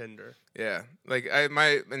laid from Tinder. Yeah. Like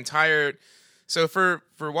so for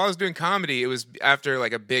while I was doing comedy, it was after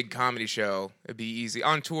like a big comedy show. It'd be easy.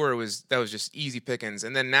 On tour that was just easy pickings.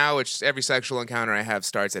 And then now it's just every sexual encounter I have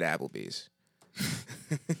starts at Applebee's.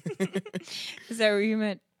 Is that where you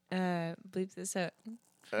met? Bleep this out.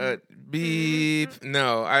 Beep.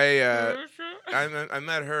 No, I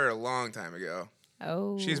met her a long time ago.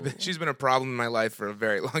 Oh, She's been a problem in my life for a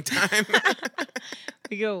very long time.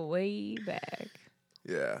 we go way back.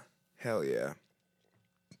 Yeah. Hell yeah.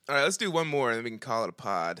 All right, let's do one more and then we can call it a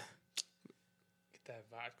pod. Get that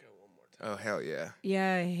vodka one more time. Oh, hell yeah.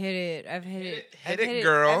 Yeah, I hit it. I've hit it. Hit I've it,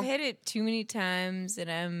 girl. I've hit it too many times,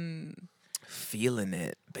 and I'm Feeling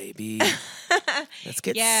it, baby. Let's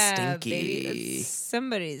get yeah, stinky. baby.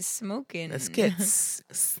 Somebody's smoking. Let's get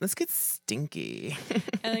stinky.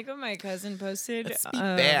 I like what my cousin posted. Let's be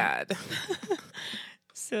bad.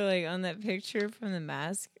 So like on that picture from the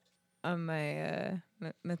mask on my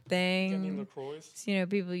my thing. So,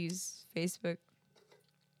 people use Facebook.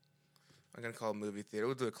 I'm gonna call it movie theater.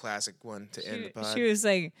 We'll do a classic one to end the pod. She was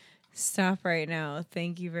like, "Stop right now.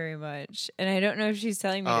 Thank you very much." And I don't know if she's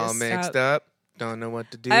telling me all to mixed stop. up. Don't know what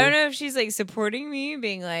to do. I don't know if she's like supporting me,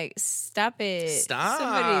 being like, "Stop it, Stop.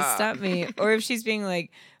 somebody stop me," or if she's being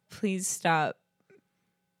like, "Please stop.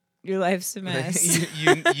 Your life's a mess.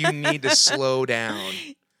 you need to slow down.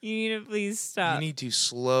 You need to please stop." You need to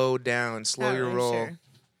slow down. Slow Not your really roll. sure. All right,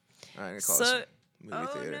 I'm gonna call So- this movie oh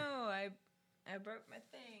theater. no, I broke my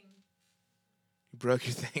thing. You broke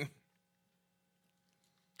your thing.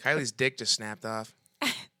 Kylie's dick just snapped off.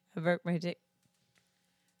 I broke my dick.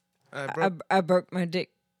 Broke. I broke my dick.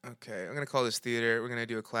 Okay, I'm gonna call this theater. We're gonna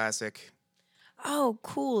do a classic. Oh,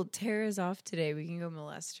 cool. Tara's off today. We can go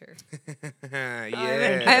molest her.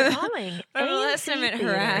 Yeah. Calling By molest, I meant AMC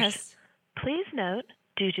harass. Please note,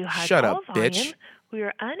 due to high Shut call up, volume, bitch. we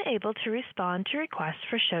are unable to respond to requests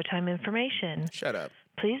for showtime information. Shut up.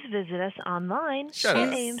 Please visit us online Shut at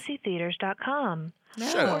up. amctheaters.com.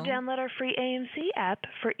 Shut Or up. download our free AMC app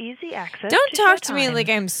for easy access Don't to talk to me Showtime. like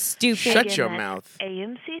I'm stupid. Shut your Again, mouth. that's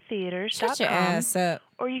amctheaters.com. Shut your ass up.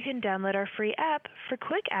 Or you can download our free app for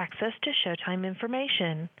quick access to Showtime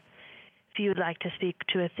information. If you would like to speak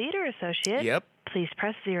to a theater associate, Yep. please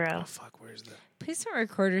press 0. Oh fuck, where's the? Please don't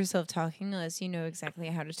record yourself talking unless you know exactly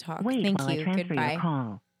how to talk. Wait Thank while I you. transfer Goodbye. your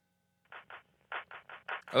call.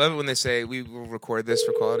 I love it when they say we will record this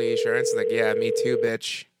for quality assurance. Like, yeah, me too,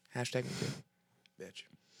 bitch. Hashtag me too, bitch.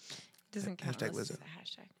 Doesn't count Hashtag unless it's Lizzo. a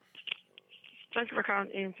hashtag. Thank you for calling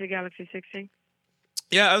AMC Galaxy 16.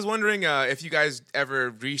 Yeah, I was wondering if you guys ever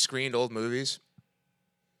rescreened old movies.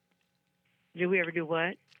 Do we ever do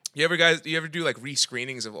what? Do you ever do like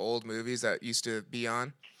rescreenings of old movies that used to be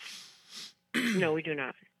on? No, we do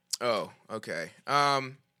not. Oh, okay.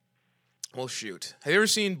 Well, shoot. Have you ever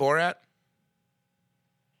seen Borat?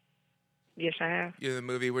 Yes, I have. You know the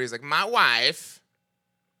movie where he's like, my wife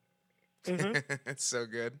Mhm. It's so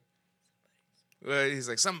good. Well, he's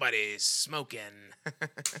like, somebody's smoking.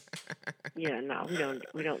 Yeah, no, we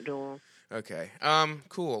don't do them. Okay.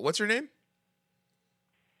 Cool. What's your name?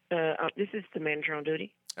 This is the manager on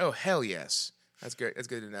duty. Oh, hell yes. That's good. That's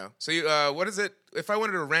good to know. So you, what is it? If I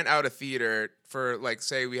wanted to rent out a theater for, like,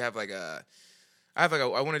 say we have like I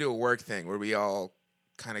want to do a work thing where we all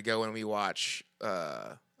kind of go and we watch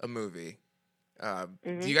a movie.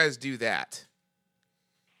 Do you guys do that?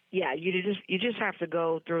 Yeah, you just have to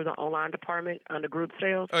go through the online department under group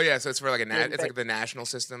sales. Oh yeah, so it's for like Yeah, it's like the national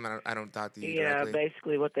system. I don't talk to you Yeah, directly.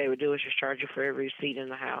 basically what they would do is just charge you for every seat in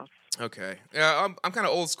the house. Okay. Yeah, I'm kind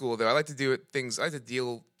of old school though. I like to do things. I like to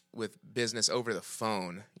deal with business over the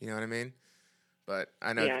phone. You know what I mean? But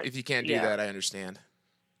I know Yeah, if you can't do yeah. that, I understand.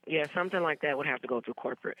 Yeah, something like that would have to go through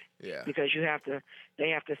corporate. Yeah. Because they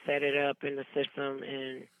have to set it up in the system,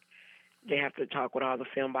 and they have to talk with all the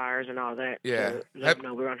film buyers and all that. Yeah. To let them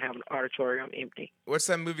know we're gonna have an auditorium empty. What's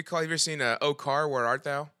that movie called? Have you ever seen O Car, Where Art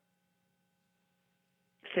Thou?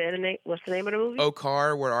 What's the name of the movie? O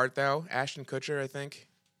Car, Where Art Thou? Ashton Kutcher, I think.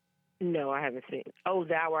 No, I haven't seen. Oh,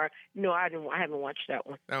 Thou Art. No, I haven't watched that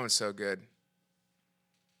one. That one's so good.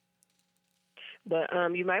 But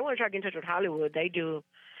you might want to try to get in touch with Hollywood. They do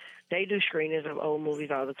screenings of old movies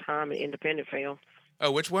all the time and independent films.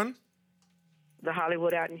 Oh, which one? The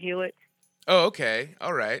Hollywood out in Hewitt. Oh, okay.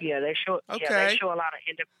 All right. Yeah, they show. Okay. Yeah, they show a lot of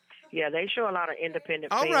they show a lot of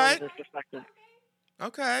independent All films right. and stuff like that.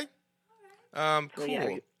 Okay. So, Cool.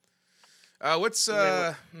 yeah, What's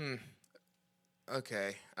Okay.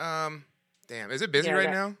 Damn. Is it busy Yeah, right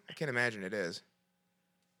that- now? I can't imagine it is.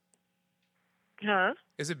 Huh?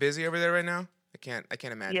 Is it busy over there right now? I can't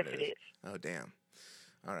imagine Yes, it it is. Oh, damn.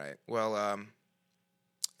 All right. Well,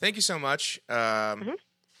 thank you so much.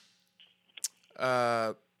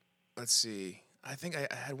 Let's see. I think I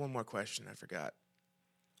had one more question. I forgot.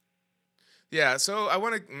 Yeah. So I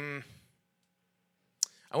want to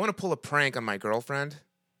pull a prank on my girlfriend.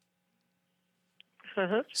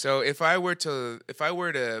 Uh-huh. So if I were to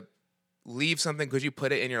leave something, could you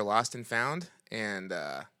put it in your lost and found? And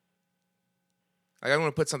like I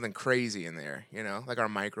want to put something crazy in there, you know, like our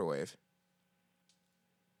microwave.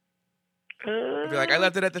 I'd be like, I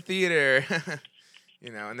left it at the theater,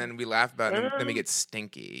 you know, and then we laugh about it, and then we get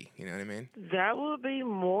stinky. You know what I mean? That would be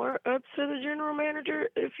more up to the general manager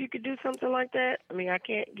if you could do something like that. I mean, I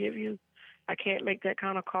can't make that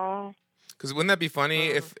kind of call. Because wouldn't that be funny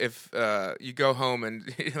if you go home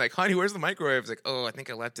and you're like, honey, where's the microwave? It's like, oh, I think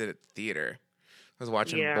I left it at the theater. I was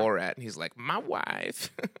watching Yeah. Borat, and he's like, my wife.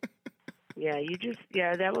 Yeah,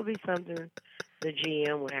 that would be something the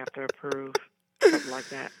GM would have to approve, something like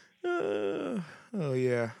that. Oh,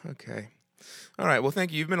 yeah. Okay. All right. Well,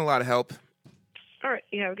 thank you. You've been a lot of help. All right,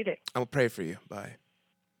 you have a good day. I will pray for you. Bye.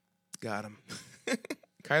 Got him.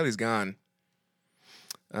 Kylie's gone.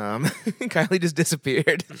 Kylie just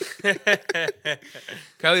disappeared.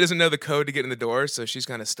 Kylie doesn't know the code to get in the door, so she's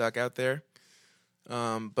kind of stuck out there.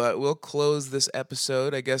 But we'll close this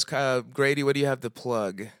episode. I guess, Grady, what do you have to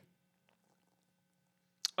plug?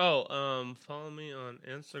 Oh, follow me on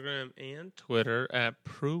Instagram and Twitter at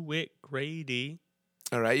PruittGrady.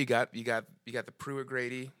 All right, you got the Pruitt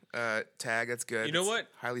Grady tag. That's good. You know It's what?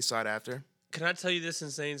 highly sought after. Can I tell you this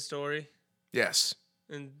insane story? Yes.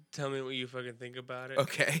 And tell me what you fucking think about it.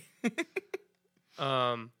 Okay.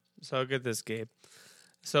 So I'll get this, Gabe.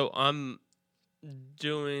 So I'm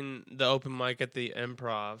doing the open mic at the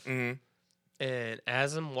Improv, and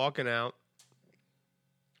as I'm walking out,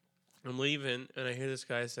 I'm leaving, and I hear this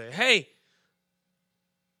guy say, hey,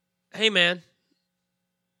 man.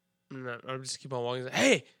 And I just keep on walking.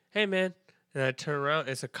 Hey, man. And I turn around,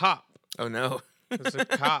 it's a cop. Oh, no. It's a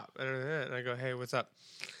cop. And I go, hey, what's up?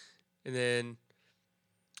 And then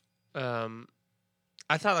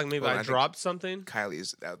I thought like maybe Hold on, I think dropped something.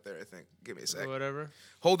 Kylie's out there, I think. Give me a Or sec. whatever.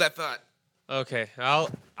 Hold that thought. Okay, I'll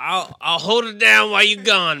hold it down while you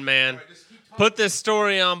gone, man. Put this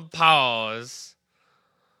story on pause.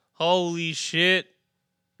 Holy shit,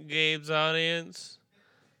 Gabe's audience.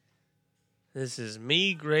 This is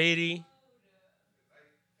me, Grady.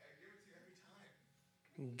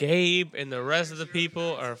 Gabe and the rest of the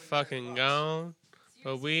people are fucking gone.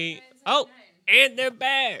 But and they're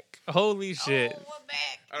back. Holy shit.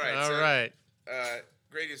 All right. All so, right.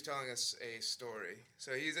 Grady is telling us a story.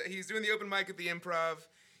 So he's doing the open mic at the Improv.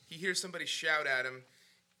 He hears somebody shout at him.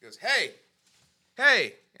 He goes, hey,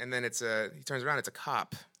 and then he turns around. It's a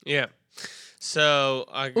cop. Yeah. So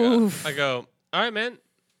I go, all right, man.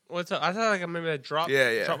 What's up? I thought like maybe I dropped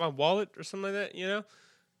my wallet or something like that, you know?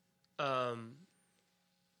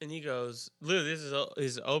 And he goes, Lou, this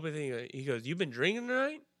is open thing. He goes, you been drinking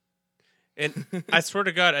tonight? And I swear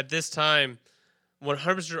to God, at this time,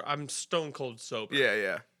 100%, I'm stone cold sober.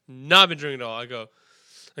 Yeah. Not been drinking at all. I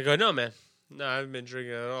go, no, man. No, I haven't been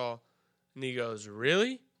drinking at all. And he goes,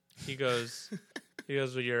 really? He goes,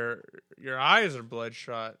 well, your eyes are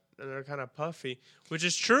bloodshot and they're kind of puffy, which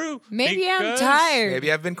is true. Maybe I'm because- tired.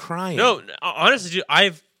 Maybe I've been crying. No, honestly, dude, I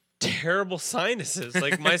have terrible sinuses.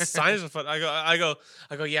 Like my sinuses are fucked. I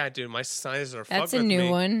go. Yeah, dude, my sinuses are fucked. That's a with new me.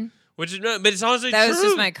 one. Which is no, but it's honestly That true. was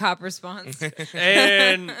just my cop response.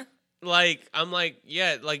 And like I'm like,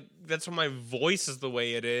 yeah, like that's why my voice is the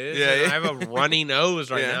way it is. Yeah, And yeah. I have a runny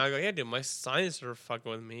nose right Yeah. now. I go, yeah, dude, my sinuses are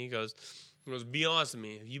fucking with me. He goes, be honest with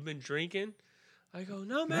me. Have you been drinking? I go,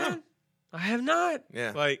 no, man, I have not.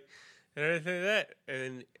 Yeah. Like, and everything like that.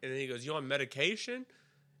 And then he goes, you on medication?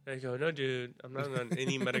 And I go, no, dude, I'm not on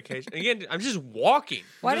any medication. Again, I'm just walking.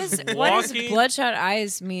 What I'm does just what does bloodshot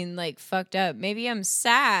eyes mean? Like fucked up? Maybe I'm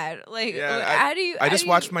sad. Like how do you? I how just do you-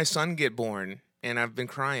 watched my son get born, and I've been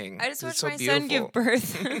crying. I just It's watched so my beautiful. son give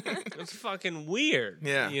birth. It's fucking weird.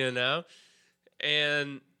 Yeah. You know?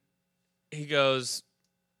 And he goes,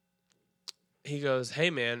 hey,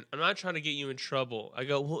 man, I'm not trying to get you in trouble. I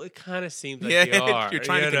go, well, it kind of seems like you are. You're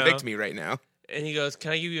trying to you convict know? me right now. And he goes,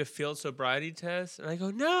 can I give you a field sobriety test? And I go,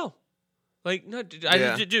 no. Like, no, dude,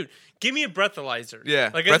 Yeah. dude, give me a breathalyzer. Yeah,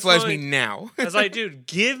 Like, that's breathalyze fine. me now. I was like, dude,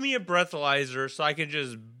 give me a breathalyzer so I can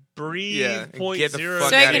just breathe. Yeah, and point get the zero fuck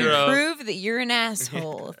so I outta can here. prove that you're an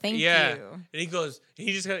asshole. Thank yeah. you. And he goes,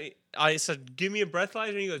 I said, give me a breathalyzer.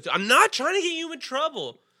 And he goes, I'm not trying to get you in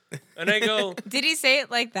trouble. And I go, Did he say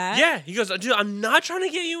it like that? yeah. He goes, dude, I'm not trying to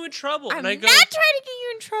get you in trouble. I'm and I go, not trying to get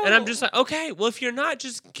you in trouble. and I'm just like, okay, well, if you're not,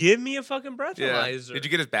 just give me a fucking Yeah. breathalyzer. Did you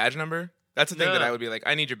get his badge number? That's the thing that No. I would be like,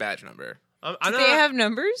 I need your badge number. I'm Do not, they have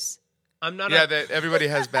numbers? I'm not. Yeah, at, that everybody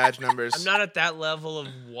has badge numbers. I'm not at that level of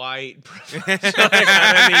white privilege. Like,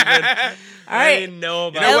 I right. didn't know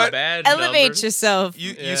about know what? badge Elevate numbers. yourself.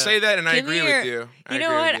 You Yeah. say that, and I Give me agree your- with you. I You know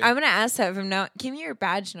agree what? with you. I'm gonna ask that from now. Give me your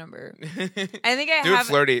badge number. I think I Do it have.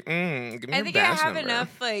 flirty. Give me I your think I badge have number.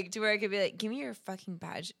 enough like to where I could be like, give me your fucking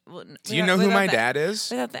badge. Well, Do you know who my dad is?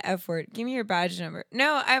 Without the F word, give me your badge number.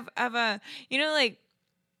 No, I've a you know like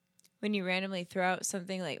when you randomly throw out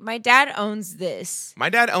something like my dad owns this. My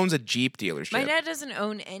dad owns a Jeep dealership. My dad doesn't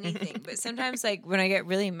own anything, but sometimes like when I get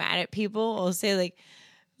really mad at people, I'll say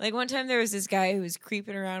like one time there was this guy who was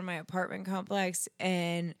creeping around my apartment complex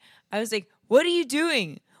and I was like, "What are you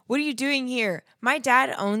doing? What are you doing here? My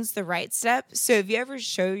dad owns the Right Step, so if you ever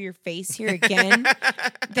show your face here again,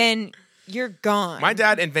 then you're gone." My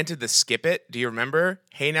dad invented the skip it. Do you remember?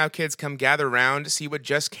 Hey now, kids, come gather round. See what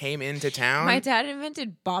just came into town. My dad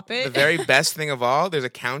invented Bop It. The very best thing of all. There's a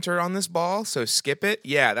counter on this ball, so skip it.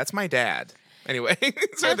 Yeah, that's my dad. Anyway,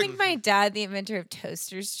 I think my dad, the inventor of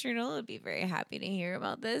Toaster Strudel, would be very happy to hear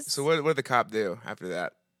about this. So what did the cop do after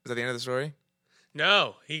that? Is that the end of the story?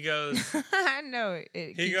 No, he goes. No,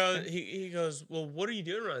 He goes. Well, what are you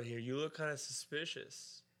doing around here? You look kind of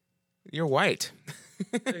suspicious. You're white.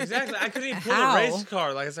 Exactly. I couldn't even pull How? a race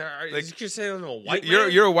car. Like I said, you're saying I'm a white You're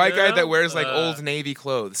man? you're a white You guy know? that wears like Old Navy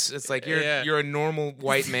clothes. It's like Yeah. you're a normal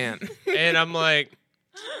white man. And I'm like,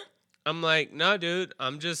 no, dude.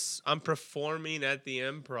 I'm performing at the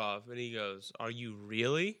Improv. And he goes, are you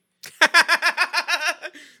really?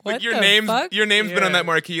 Like What your the name's fuck? your name's been on Yeah. that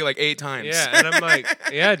marquee like 8 times. Yeah. And I'm like,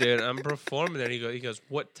 yeah, dude. I'm performing there. He goes,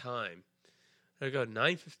 what time? I go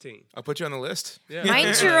 9:15. I'll put you on the list. Yeah.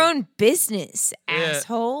 Mind your own business, Yeah.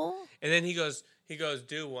 asshole. And then he goes,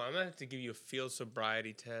 dude, well, I'm gonna have to give you a field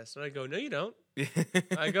sobriety test. And I go, no, you don't.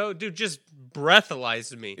 I go, dude, just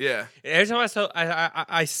breathalyze me. Yeah. And every time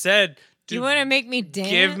I said, dude, You want to make me dance?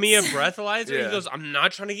 give me a breathalyzer. Yeah. He goes, I'm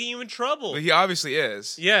not trying to get you in trouble. But he obviously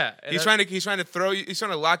is. Yeah, and He's trying to throw you. He's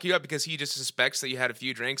trying to lock you up because he just suspects that you had a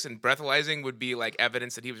few drinks, and breathalyzing would be like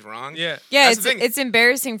evidence that he was wrong. Yeah. Yeah, That's the thing. it's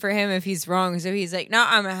embarrassing for him if he's wrong. So he's like, no,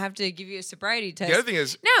 I'm gonna have to give you a sobriety test. The other thing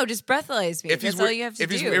is, no, just breathalyze me. That's all you have to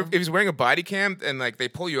do. If he's wearing a body cam and like they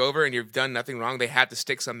pull you over and you've done nothing wrong, they have to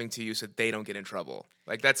stick something to you so they don't get in trouble.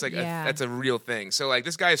 Like that's like Yeah. that's a real thing. So like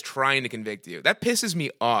this guy is trying to convict you. That pisses me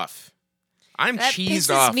off. I'm That cheesed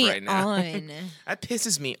pisses off me right now. on. That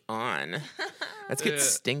pisses me on. Let's get Yeah.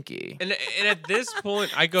 stinky. And at this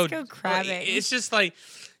point, I go, go crabbing. It's just like,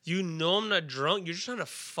 you know, I'm not drunk. You're just trying to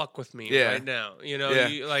fuck with me Yeah. right now. You know, Yeah.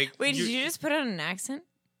 you, like, Wait, did you just put on an accent?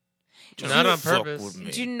 not on Fuck purpose. with me.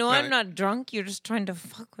 Did you know No, I'm not drunk? You're just trying to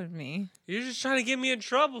fuck with me. You're just trying to get me in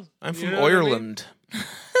trouble. I'm You from know what I mean? Ireland.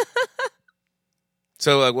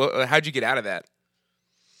 So how'd you get out of that?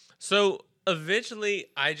 So eventually,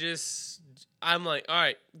 I'm like, all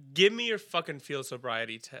right, give me your fucking field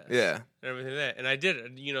sobriety test. Yeah. And everything like that. And I did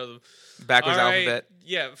it. Backwards all right, alphabet.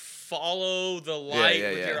 Yeah, follow the light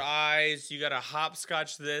with yeah. your eyes. You got to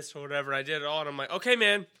hopscotch this or whatever. I did it all. And I'm like, okay,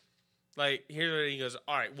 man. Like, here's what he goes,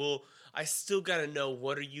 all right, well, I still got to know,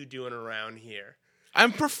 what are you doing around here?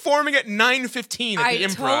 I'm performing at 9:15 at the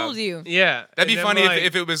Improv. I told you. Yeah. That'd be And funny then,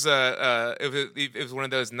 if it was if it was one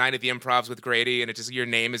of those Night at the Improvs with Grady and it just your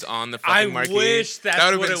name is on the fucking marquee. I wish that's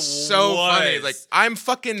that would what have been it so funny. was. Like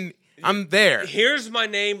I'm there. Here's my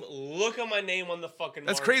name. Look at my name on the fucking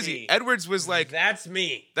That's marquee. crazy. Edwards was like, that's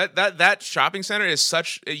me. That shopping center is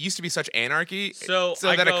such. It used to be such anarchy. So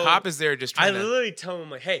that a cop is there just. I Trying to... literally tell him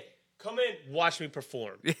like, hey, come in, watch me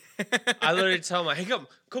perform. I literally tell him, hey,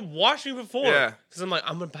 come watch me perform. Yeah. Because I'm like,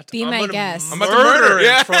 I'm about to Be my guest. I'm about to murder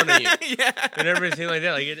in front of you. Yeah. And everything like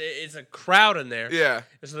that. Like it's a crowd in there. Yeah.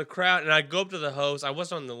 And so the crowd, and I go up to the host. I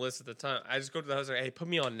wasn't on the list at the time. I just go to the host like, hey, put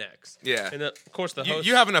me on next. Yeah. And of course the host.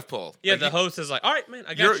 You have enough pull. Yeah, Like, the host is like, all right, man,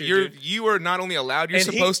 I got you. Dude. You are not only allowed, you're And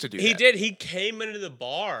supposed to do that. He did. He came into the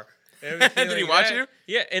bar. Did he watch you?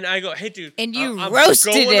 Yeah, and I go, hey, dude. And you I'm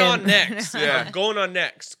roasted going him. on next. Yeah. I'm going on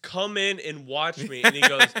next. Come in and watch me. And he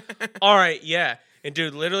goes, all right, yeah. And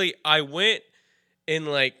dude, literally, I went and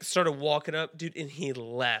like started walking up, dude, and he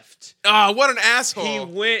left. Oh, what an asshole! He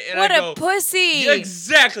went and What I a go, pussy! Yeah,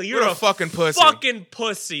 exactly. You're What a fucking pussy. Fucking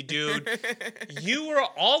pussy, dude. You were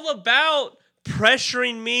all about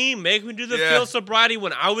pressuring me, making me do the field sobriety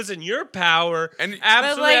when I was in your power. And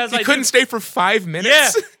absolutely, like, I was he like, couldn't dude, stay for 5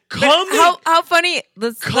 minutes. yeah, come in. How funny?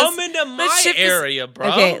 Let's Come into my shift area, bro.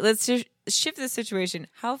 Okay, let's just shift the situation.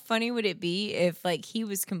 How funny would it be if like he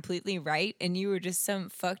was completely right and you were just some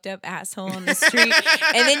fucked up asshole on the street,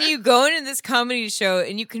 and then you go into this comedy show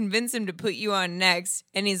and you convince him to put you on next,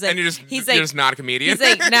 and he's like, And you're just not a comedian. he's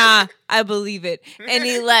like, nah, I believe it, and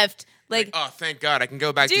he left. Like, oh, thank God, I can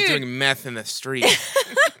go back Dude. to doing meth in the street.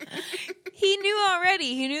 he knew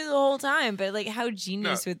already. He knew the whole time. But like, how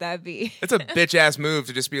genius would that be? It's a bitch ass move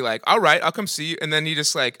to just be like, all right, I'll come see you, and then you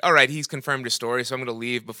just like, all right, he's confirmed his story, so I'm gonna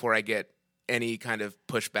leave before I get any kind of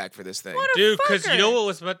pushback for this thing. Dude, because you know what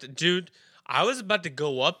was about to, dude, I was about to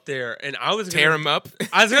go up there and I was Tear gonna, him up.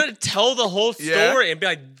 I was gonna tell the whole story Yeah. and be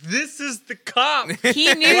like, "This is the cop."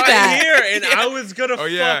 He knew right that. here, and I was gonna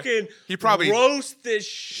fucking He probably roast this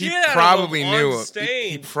shit. He probably out of him knew. on He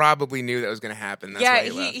stage. probably knew that was gonna happen. That's Yeah, why he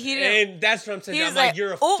left. he didn't. And that's what I'm saying. He I'm was like, like,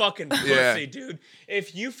 you're a "Oh." fucking pussy, Yeah. dude.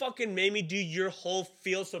 If you fucking made me do your whole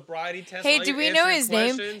field sobriety test, Hey, all do your we know answering his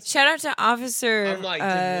name? questions, Shout out to Officer. I'm like, dude,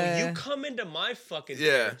 will you come into my fucking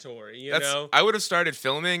territory? You know? I would have started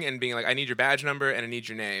filming and being like, I need your badge number and I need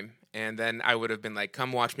your name. And then I would have been like,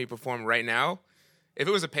 come watch me perform right now. If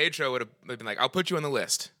it was a paid show, I would have been like, I'll put you on the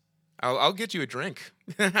list. I'll get you a drink.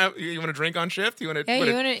 You want a drink on shift? You want Hey,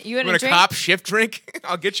 you want a a drink? cop shift drink?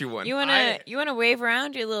 I'll get you one. You wanna wave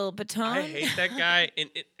around your little baton? I hate that guy,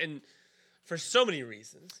 and for so many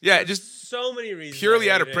reasons. Yeah, For just so many reasons.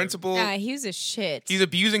 purely I out of hate him. principle. Yeah, he was a shit. He's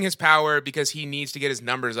abusing his power because he needs to get his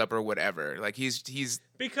numbers up or whatever. Like he's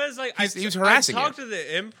Because like he was harassing I talked to the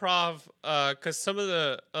improv because some of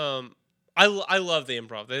the I love the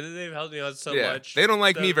improv. They've helped me out so Yeah. much. They don't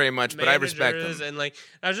like The me very much, but I respect them. managers, And like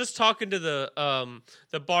I was just talking to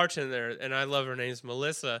the bartender, and I love her name's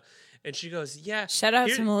Melissa, and she goes, "Yeah." Shout out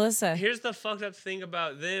to Melissa. Here's the fucked up thing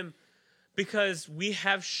about them. Because we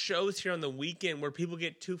have shows here on the weekend where people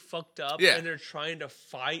get too fucked up Yeah. and they're trying to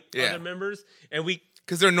fight Yeah. other members, and we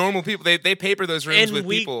because they're normal people. They paper those rooms and with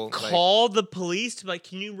we people. like- call the police to be like,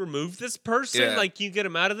 can you remove this person? Yeah. Like, can you get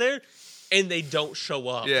him out of there? And they don't show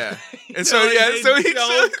up. Yeah. You And know, so like, yeah, they so he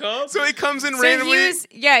don't come. so he comes in So randomly.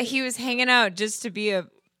 he was hanging out just to be a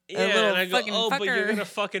Yeah, little and I go, fucking oh, fucker. but you're gonna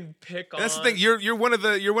fucking pick on. That's the thing. You're one of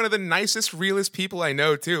the nicest, realest people I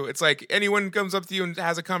know too. It's like anyone comes up to you and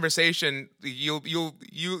has a conversation, you're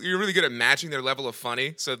really good at matching their level of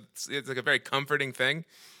funny. So it's like a very comforting thing.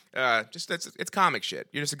 It's comic shit.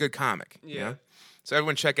 You're just a good comic. you Yeah. know? So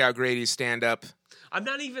everyone check out Grady's stand up. I'm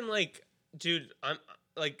not even like, dude.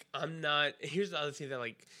 I'm not. Here's the other thing that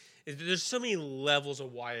like. There's so many levels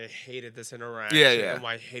of why I hated this interaction. Yeah, yeah. And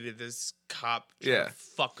why I hated this cop trying Yeah. to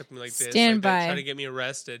fuck with me like this. Stand like, by. Trying to get me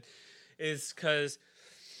arrested. Is because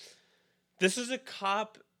this is a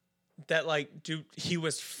cop that like, dude, he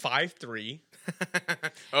was 5'3". Oh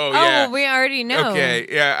Oh, yeah. well, we already know. Okay.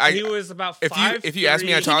 Yeah. He was about if you asked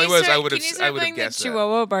me how 5'3". tall he was, I would Can have you start playing the guessed that.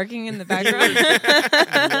 Chihuahua barking in the background?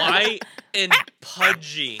 White and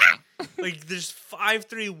pudgy. Like there's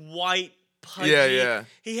 5'3" white pudgy. Yeah.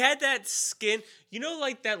 He had that skin. You know,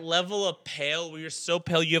 like that level of pale where you're so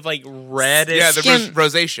pale you have like reddish. Yeah, the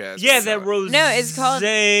rosacea. Yeah, that rose. No, it's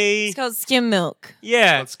called skim milk.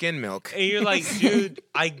 Yeah, it's skin milk. And you're like, dude,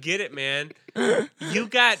 I get it, man. You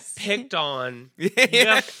got picked on. You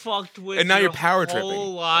got fucked with. And now your you're power whole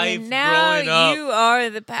tripping. life And now growing up. you are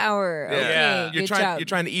the power. Yeah. Okay, You're good trying job. you're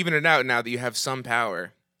trying to even it out now that you have some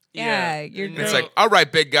power. Yeah, you're And it's like, all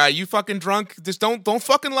right, big guy, you fucking drunk. Just don't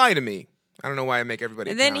fucking lie to me. I don't know why I make everybody.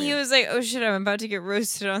 And then Italian. he was like, "Oh shit, I'm about to get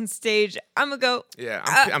roasted on stage. I'm gonna go." Yeah,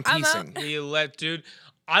 I'm I'm piecing. He let, dude.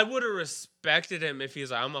 I would have respected him if he was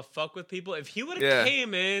like, I'm gonna fuck with people. If he would have Yeah.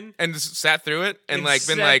 came in And just sat through it and And like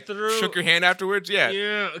been sat like through- shook your hand afterwards. Yeah,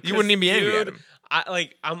 yeah, you wouldn't even be angry at dude, him.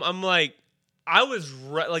 I'm like, I was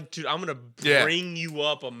like, dude, I'm gonna Yeah. bring you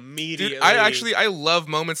up immediately. Dude, I love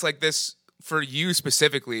moments like this for you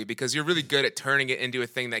specifically because you're really good at turning it into a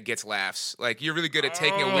thing that gets laughs. Like you're really good at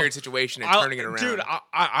taking a weird situation and turning it around. Dude,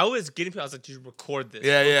 I was getting people. I was like, dude, record this.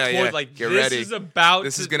 Yeah. Like, Get this ready. is about.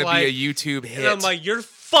 This is to, gonna like, be a YouTube hit. And I'm like, your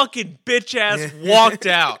fucking bitch ass walked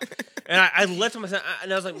out. And I left him, and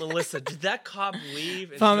I was like, Melissa, did that cop leave?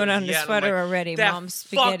 And she Vomit goes, on the "Yeah." And I'm sweater like, already. That Mom's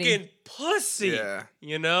spaghetti. fucking pussy. Yeah.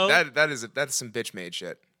 You know? That's some bitch made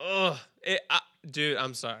shit. Ugh. Dude,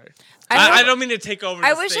 I'm sorry. I I don't mean to take over. I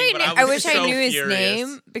this wish thing, I but knew. I was wish I so knew his furious.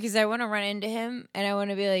 name because I want to run into him and I want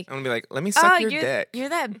to be like, I'm gonna be like, let me suck "Oh, your you're dick. you're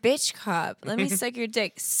that bitch cop. Let me suck your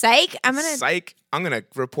dick." Psych. I'm gonna Psych. I'm gonna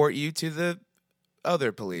report you to the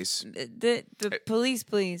other police. the police,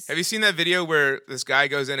 please. Have you seen that video where this guy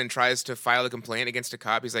goes in and tries to file a complaint against a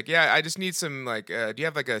cop? He's like, "Yeah, I just need some like, do you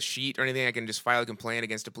have like a sheet or anything I can just file a complaint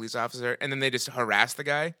against a police officer?" And then they just harass the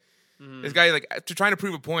guy. This guy like trying to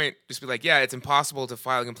prove a point, just be like, "Yeah, it's impossible to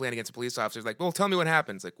file a complaint against a police officer." He's like, "Well, tell me what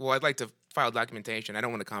happens." Like, "Well, I'd like to file documentation. I don't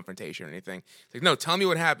want a confrontation or anything." It's like, "No, tell me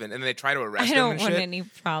what happened." And then they try to arrest I him don't and want shit. any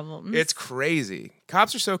problems. It's crazy.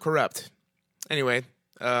 Cops are so corrupt. Anyway,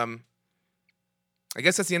 I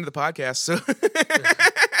guess that's the end of the podcast. So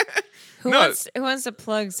who No. wants to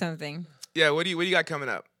plug something? yeah, what do you got coming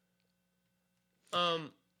up?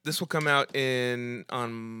 This will come out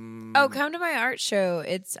on Oh, come to my art show.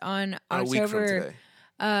 It's on a week from today.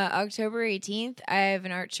 October 18th. I have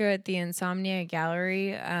an art show at the Insomnia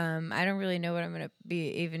Gallery. I don't really know what I'm gonna be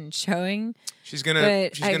even showing. She's gonna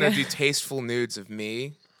do tasteful nudes of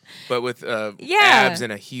me, but with abs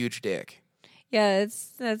and a huge dick. Yeah,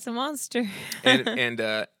 that's a monster.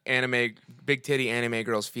 and anime big titty anime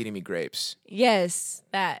girls feeding me grapes. Yes,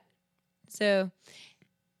 that. So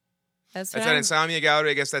that's at Insomnia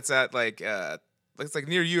Gallery. I guess that's at like it's like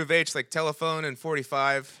near U of H, like Telephone and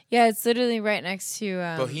 45. Yeah, it's literally right next to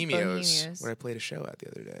Bohemios, where I played a show at the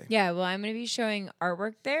other day. Yeah, well, I'm going to be showing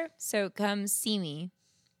artwork there, so come see me,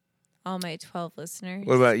 all my 12 listeners.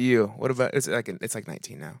 What about you? What about it's like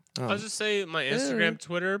 19 now. Oh. I'll just say my Instagram,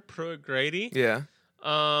 Twitter, Pruitt Grady. Yeah.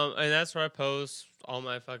 And that's where I post all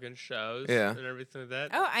my fucking shows. Yeah. And everything like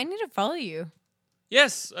that. Oh, I need to follow you.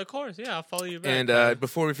 Yes, of course. Yeah, I'll follow you back. And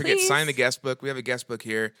before we forget, sign the guest book. We have a guest book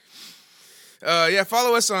here.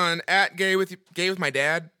 Follow us on @gay with my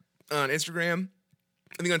dad on Instagram.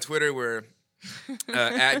 I think on Twitter we're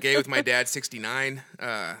 @gaywithmydad69.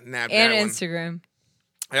 Nab and that Instagram. One.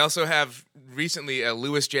 I also have recently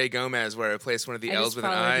Louis J. Gomez where I replaced one of the L's with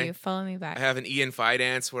an I. You. Follow me back. I have an Ian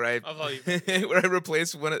Fidance where I'll follow you back. where I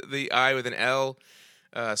replaced the I with an L.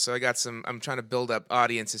 So I got some. I'm trying to build up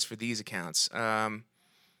audiences for these accounts.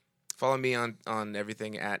 Follow me on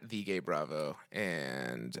everything @TheGayBravo,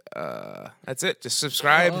 and that's it. Just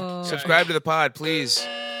subscribe to the pod, please.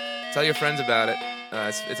 Tell your friends about it.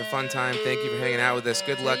 It's a fun time. Thank you for hanging out with us.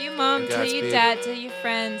 Good luck. Tell your mom, tell your dad, tell your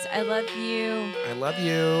friends. I love you. I love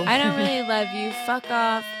you. I don't really love you. Fuck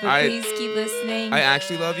off. But please keep listening. I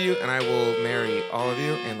actually love you, and I will marry all of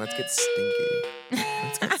you. And let's get stinky.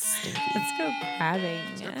 Let's get stinky. Let's go crabbing.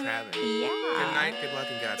 Let's go crabbing. Yeah. Good night. Good luck,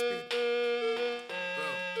 and Godspeed.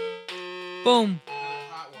 Boom.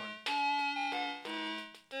 Hot one.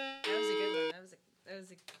 That was a good one. That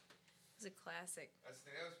was a classic.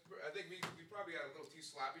 I think we probably got a little too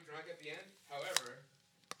sloppy drunk at the end. However,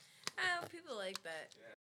 people like that.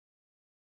 Yeah.